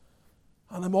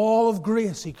 And in all of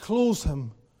grace, He clothes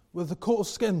him with the coat of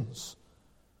skins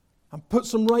and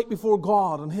puts him right before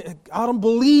God. And Adam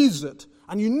believes it.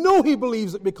 And you know he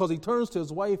believes it because he turns to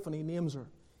his wife and he names her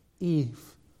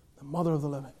Eve, the mother of the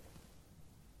living.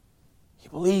 He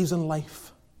believes in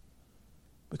life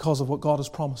because of what God has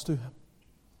promised to him.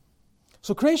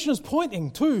 So creation is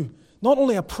pointing to not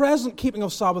only a present keeping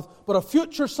of Sabbath, but a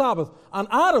future Sabbath. And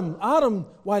Adam,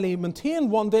 while he maintained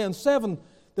 1 day and 7,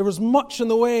 there was much in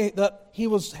the way that he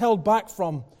was held back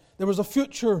from. There was a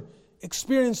future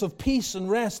experience of peace and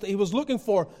rest that he was looking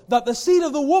for, that the seed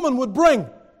of the woman would bring.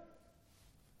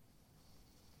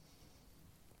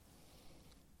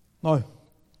 Now,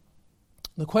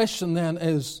 the question then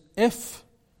is, if,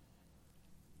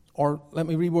 or let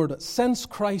me reword it, since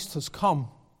Christ has come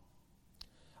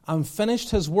and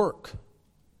finished His work,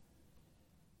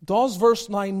 does verse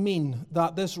 9 mean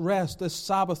that this rest, this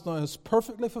Sabbath now is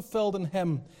perfectly fulfilled in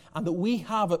Him and that we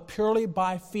have it purely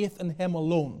by faith in Him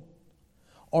alone?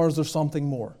 Or is there something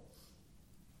more?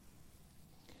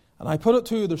 And I put it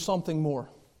to you, there's something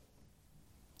more.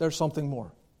 There's something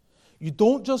more. You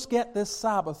don't just get this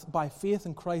Sabbath by faith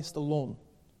in Christ alone.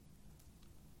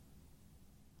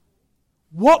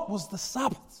 What was the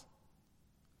Sabbath?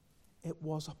 It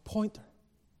was a pointer.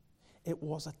 It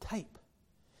was a type.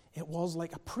 It was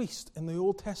like a priest in the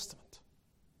Old Testament.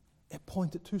 It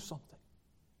pointed to something.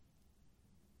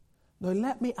 Now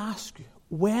let me ask you,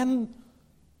 when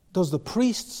does the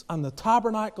priests and the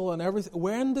tabernacle and everything,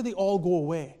 when do they all go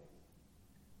away?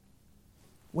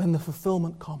 When the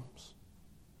fulfillment comes.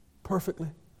 Perfectly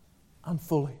and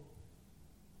fully.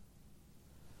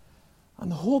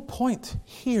 And the whole point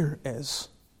here is,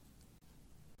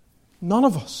 none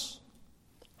of us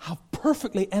have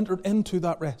perfectly entered into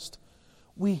that rest.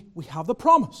 We have the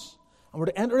promise, and we're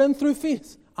to enter in through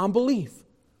faith and believe.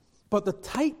 But the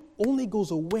type only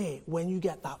goes away when you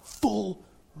get that full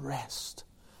rest.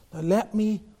 Now let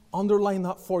me underline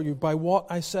that for you by what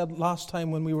I said last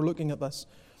time when we were looking at this.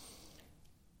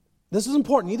 This is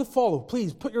important. You need to follow.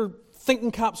 Please put your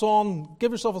thinking caps on.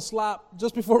 Give yourself a slap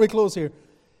just before we close here.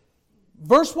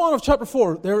 Verse 1 of chapter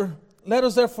 4. Let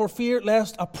us therefore fear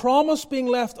lest a promise being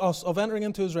left us of entering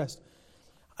into His rest.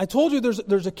 I told you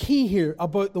there's a key here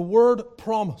about the word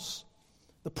promise.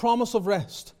 The promise of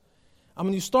rest. And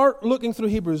when you start looking through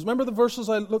Hebrews, remember the verses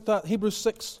I looked at? Hebrews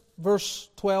 6 verse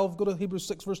 12. Go to Hebrews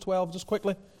 6 verse 12 just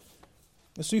quickly.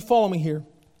 So you follow me here.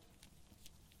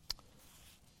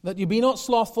 That you be not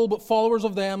slothful, but followers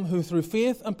of them who through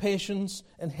faith and patience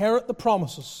inherit the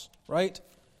promises. Right?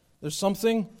 There's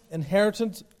something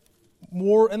inherited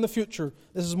more in the future.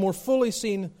 This is more fully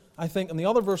seen, I think, in the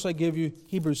other verse I gave you,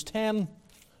 Hebrews 10,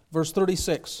 verse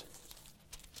 36.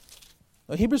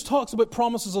 Now, Hebrews talks about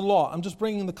promises a lot. I'm just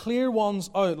bringing the clear ones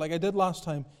out, like I did last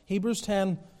time. Hebrews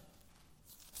 10,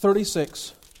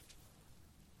 36.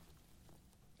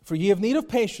 For ye have need of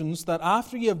patience, that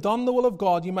after ye have done the will of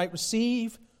God, ye might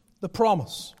receive the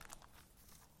promise.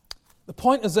 The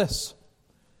point is this.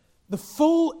 The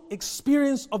full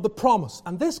experience of the promise.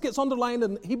 And this gets underlined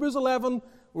in Hebrews 11,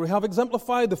 where we have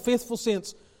exemplified the faithful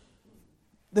saints.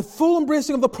 The full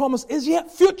embracing of the promise is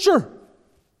yet future.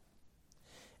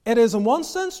 It is in one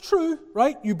sense true,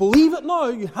 right? You believe it now,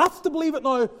 you have to believe it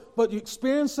now, but you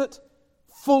experience it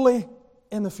fully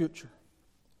in the future.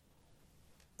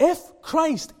 If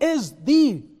Christ is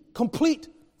the complete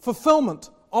fulfillment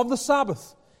of the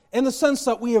Sabbath, in the sense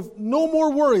that we have no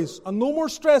more worries and no more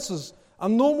stresses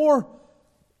and no more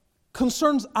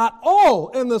concerns at all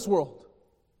in this world,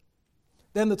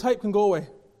 then the type can go away.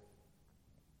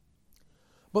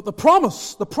 But the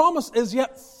promise is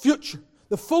yet future.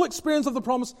 The full experience of the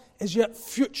promise is yet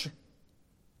future.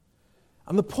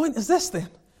 And the point is this then.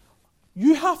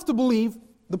 You have to believe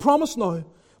the promise now,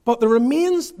 but there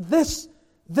remains this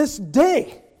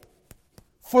day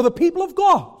for the people of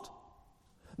God,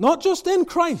 not just in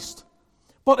Christ,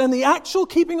 but in the actual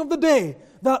keeping of the day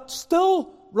that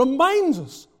still reminds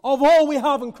us of all we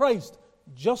have in Christ,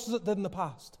 just as it did in the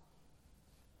past.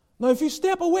 Now, if you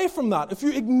step away from that, if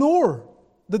you ignore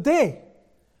the day,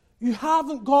 you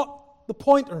haven't got the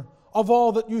pointer of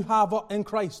all that you have in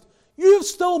Christ. You have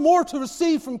still more to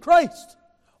receive from Christ,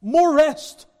 more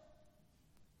rest.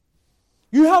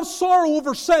 You have sorrow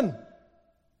over sin.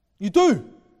 You do.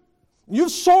 You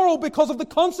have sorrow because of the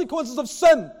consequences of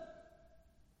sin.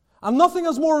 And nothing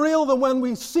is more real than when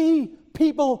we see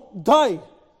people die.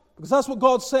 Because that's what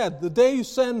God said. The day you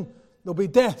sin, there'll be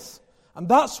death. And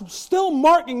that's still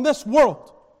marking this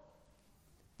world.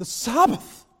 The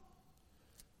Sabbath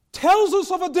tells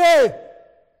us of a day.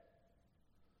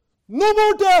 No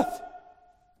more death.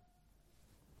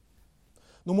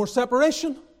 No more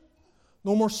separation.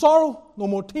 No more sorrow. No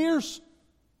more tears.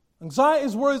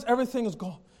 Anxieties, worries, everything is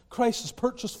gone. Christ has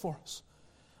purchased for us.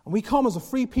 And we come as a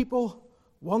free people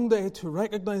one day to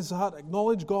recognize that,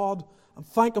 acknowledge God, and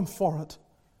thank Him for it.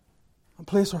 And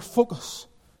place our focus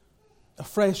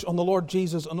afresh on the Lord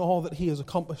Jesus and all that He has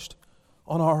accomplished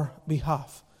on our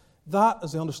behalf. That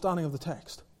is the understanding of the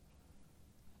text.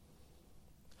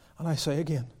 And I say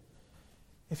again,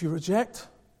 if you reject,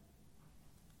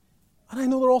 and I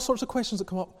know there are all sorts of questions that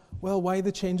come up, well, why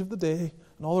the change of the day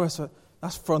and all the rest of it?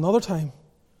 That's for another time.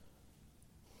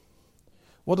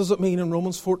 What does it mean in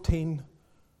Romans 14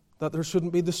 that there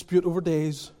shouldn't be dispute over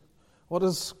days? What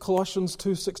does Colossians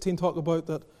 2:16 talk about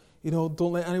that,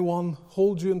 don't let anyone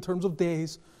hold you in terms of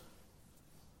days?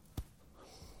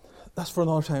 That's for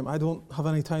another time. I don't have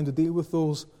any time to deal with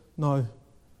those now.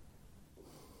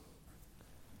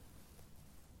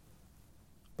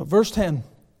 But verse 10,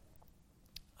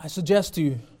 I suggest to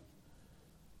you,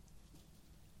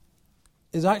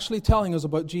 is actually telling us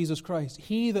about Jesus Christ.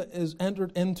 He that is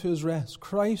entered into His rest.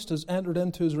 Christ has entered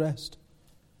into His rest.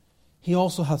 He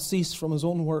also hath ceased from His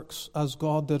own works as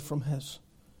God did from His.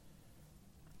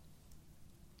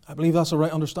 I believe that's the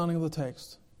right understanding of the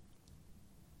text.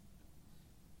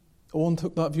 Owen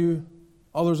took that view.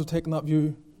 Others have taken that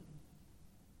view.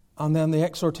 And then the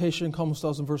exhortation comes to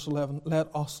us in verse 11.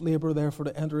 Let us labor therefore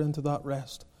to enter into that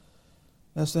rest,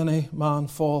 lest any man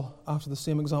fall after the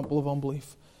same example of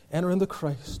unbelief. Enter into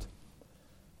Christ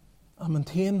and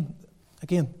maintain,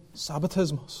 again,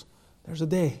 Sabbatismus. There's a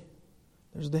day.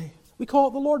 There's a day. We call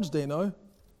it the Lord's Day now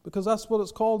because that's what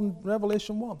it's called in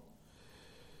Revelation 1.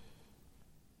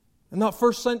 In that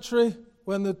first century,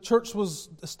 when the church was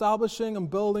establishing and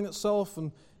building itself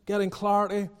and getting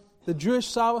clarity, the Jewish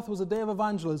Sabbath was a day of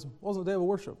evangelism. It wasn't a day of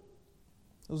worship.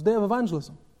 It was a day of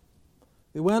evangelism.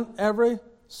 They went every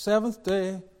seventh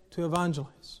day to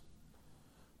evangelize.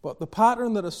 But the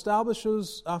pattern that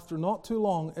establishes after not too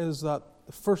long is that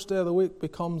the first day of the week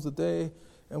becomes the day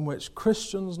in which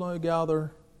Christians now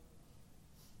gather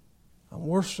and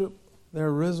worship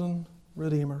their risen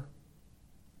Redeemer.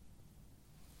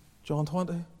 John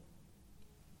 20,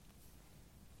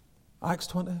 Acts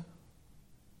 20,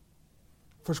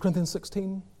 1 Corinthians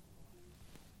 16.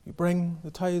 You bring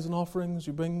the tithes and offerings,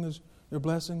 you bring your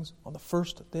blessings on the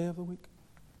first day of the week.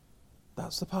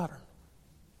 That's the pattern.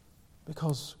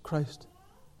 Because Christ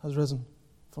has risen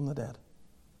from the dead.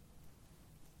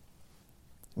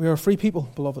 We are a free people,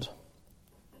 beloved.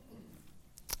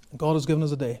 And God has given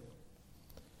us a day.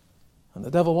 And the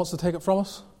devil wants to take it from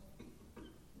us.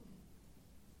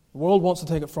 The world wants to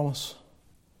take it from us.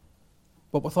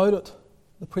 But without it,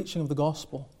 the preaching of the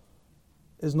gospel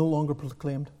is no longer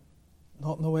proclaimed.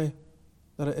 Not in the way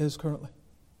that it is currently.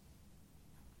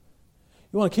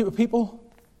 You want to keep a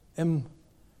people in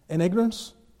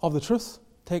ignorance of the truth?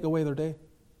 Take away their day.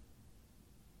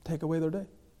 Take away their day.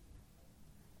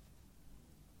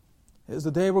 It is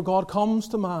the day where God comes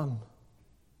to man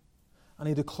and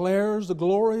He declares the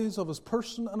glories of His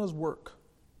person and His work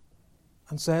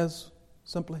and says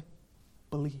simply,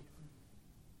 believe.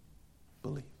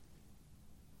 Believe.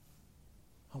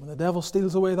 And when the devil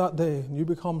steals away that day and you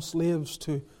become slaves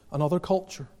to another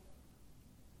culture,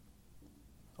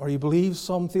 or you believe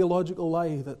some theological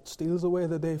lie that steals away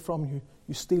the day from you,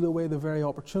 you steal away the very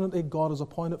opportunity God has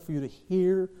appointed for you to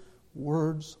hear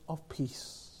words of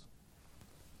peace.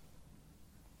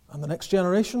 And the next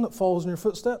generation that follows in your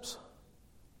footsteps,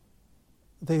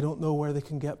 they don't know where they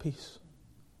can get peace.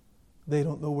 They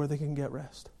don't know where they can get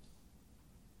rest.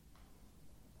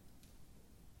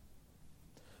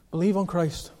 Believe on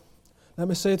Christ. Let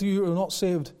me say to you who are not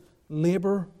saved,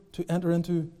 labor to enter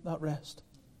into that rest.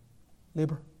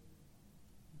 Labor.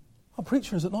 Oh,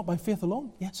 preacher, is it not by faith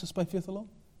alone? Yes, it's by faith alone.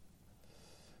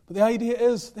 But the idea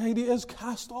is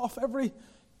cast off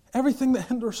everything that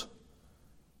hinders.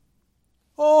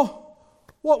 Oh,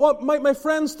 what might my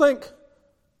friends think?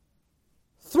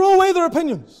 Throw away their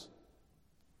opinions.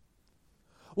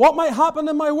 What might happen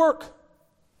in my work?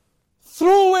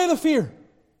 Throw away the fear.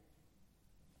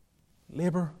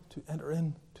 Labor to enter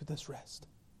into this rest.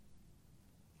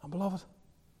 And beloved,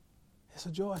 it's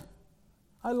a joy.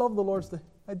 I love the Lord's Day.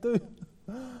 I do.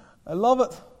 I love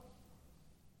it.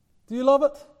 Do you love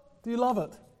it? Do you love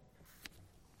it?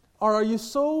 Or are you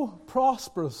so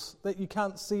prosperous that you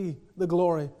can't see the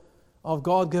glory of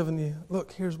God giving you,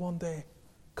 look, here's one day.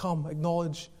 Come,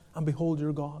 acknowledge and behold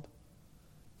your God.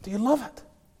 Do you love it?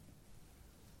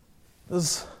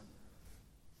 Does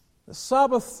the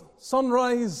Sabbath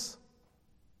sunrise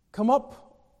come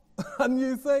up and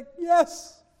you think,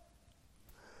 yes,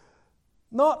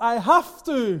 not I have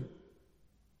to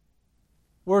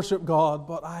worship God,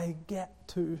 but I get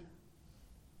to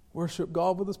worship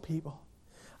God with His people.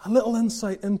 A little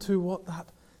insight into what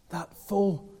that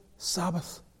full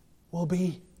Sabbath will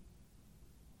be.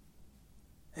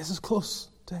 It's as close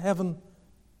to heaven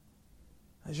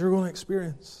as you're going to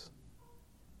experience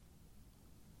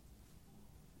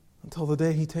until the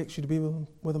day He takes you to be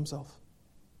with Himself.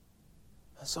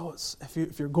 And so it's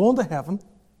if you're going to heaven,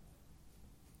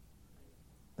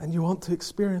 then you want to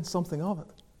experience something of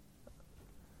it.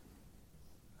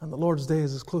 And the Lord's Day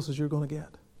is as close as you're going to get.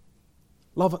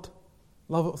 Love it.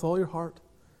 Love it with all your heart.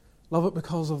 Love it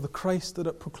because of the Christ that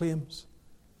it proclaims.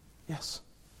 Yes,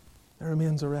 there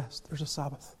remains a rest. There's a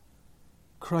Sabbath.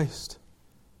 Christ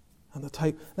and the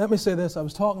type. Let me say this. I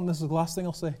was talking, this is the last thing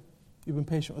I'll say. You've been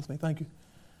patient with me. Thank you.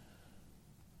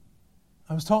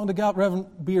 I was talking to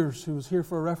Reverend Beers, who was here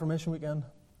for a Reformation weekend.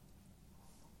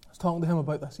 I was talking to him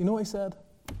about this. You know what he said?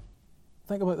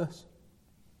 Think about this.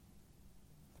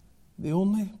 The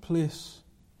only place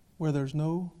where there's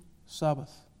no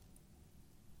Sabbath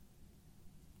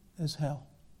is hell.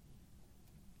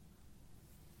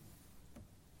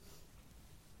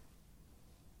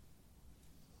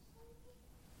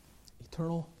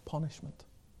 Eternal punishment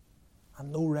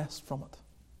and no rest from it.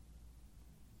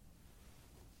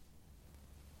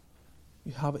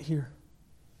 You have it here.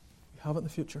 You have it in the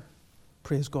future.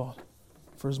 Praise God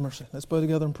for His mercy. Let's bow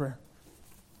together in prayer.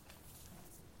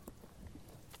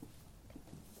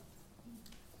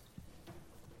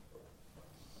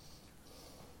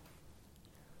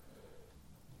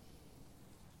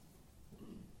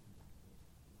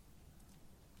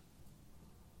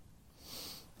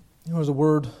 There's a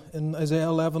word in Isaiah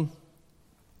 11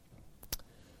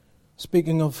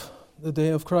 speaking of the day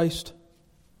of Christ.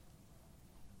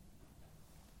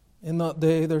 In that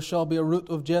day there shall be a root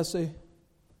of Jesse,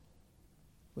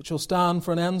 which shall stand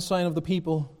for an ensign of the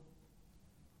people.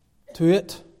 To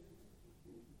it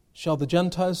shall the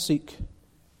Gentiles seek,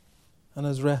 and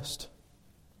His rest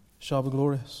shall be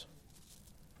glorious.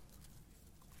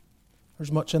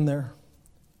 There's much in there,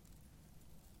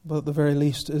 but at the very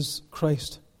least is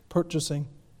Christ purchasing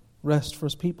rest for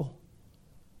His people.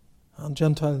 And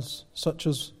Gentiles, such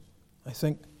as I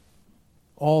think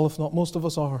all, if not most of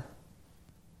us are,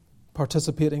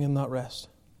 participating in that rest.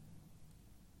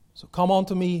 So come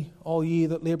unto me, all ye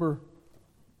that labor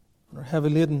and are heavy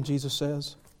laden, Jesus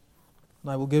says,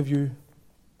 and I will give you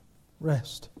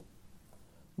rest.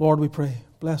 Lord, we pray,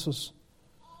 bless us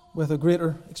with a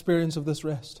greater experience of this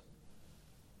rest.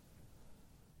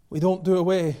 We don't do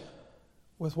away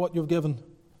with what You've given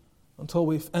until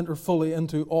we enter fully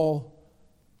into all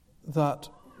that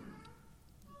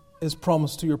is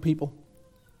promised to Your people.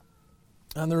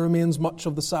 And there remains much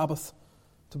of the Sabbath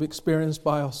to be experienced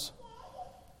by us.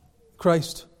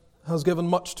 Christ has given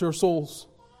much to our souls,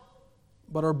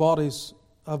 but our bodies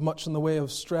have much in the way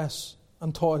of stress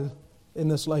and toil in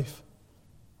this life.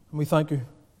 And we thank You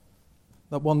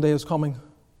that one day is coming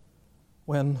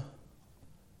when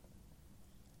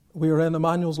we are in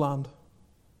Emmanuel's land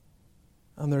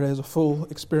and there is a full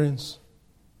experience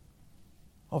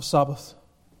of Sabbath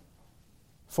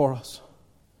for us.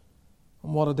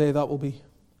 And what a day that will be.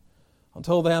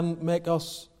 Until then, make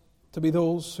us to be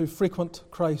those who frequent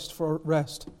Christ for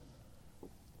rest.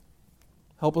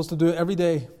 Help us to do it every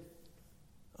day.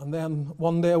 And then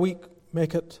one day a week,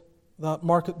 make it that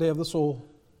market day of the soul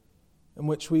in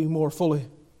which we more fully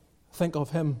think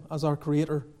of Him as our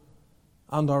Creator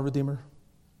and our Redeemer.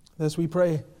 This we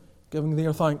pray, giving Thee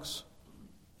our thanks.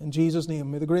 In Jesus'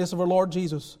 name, may the grace of our Lord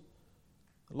Jesus,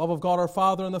 the love of God our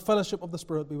Father, and the fellowship of the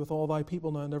Spirit be with all Thy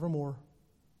people now and evermore.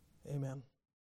 Amen.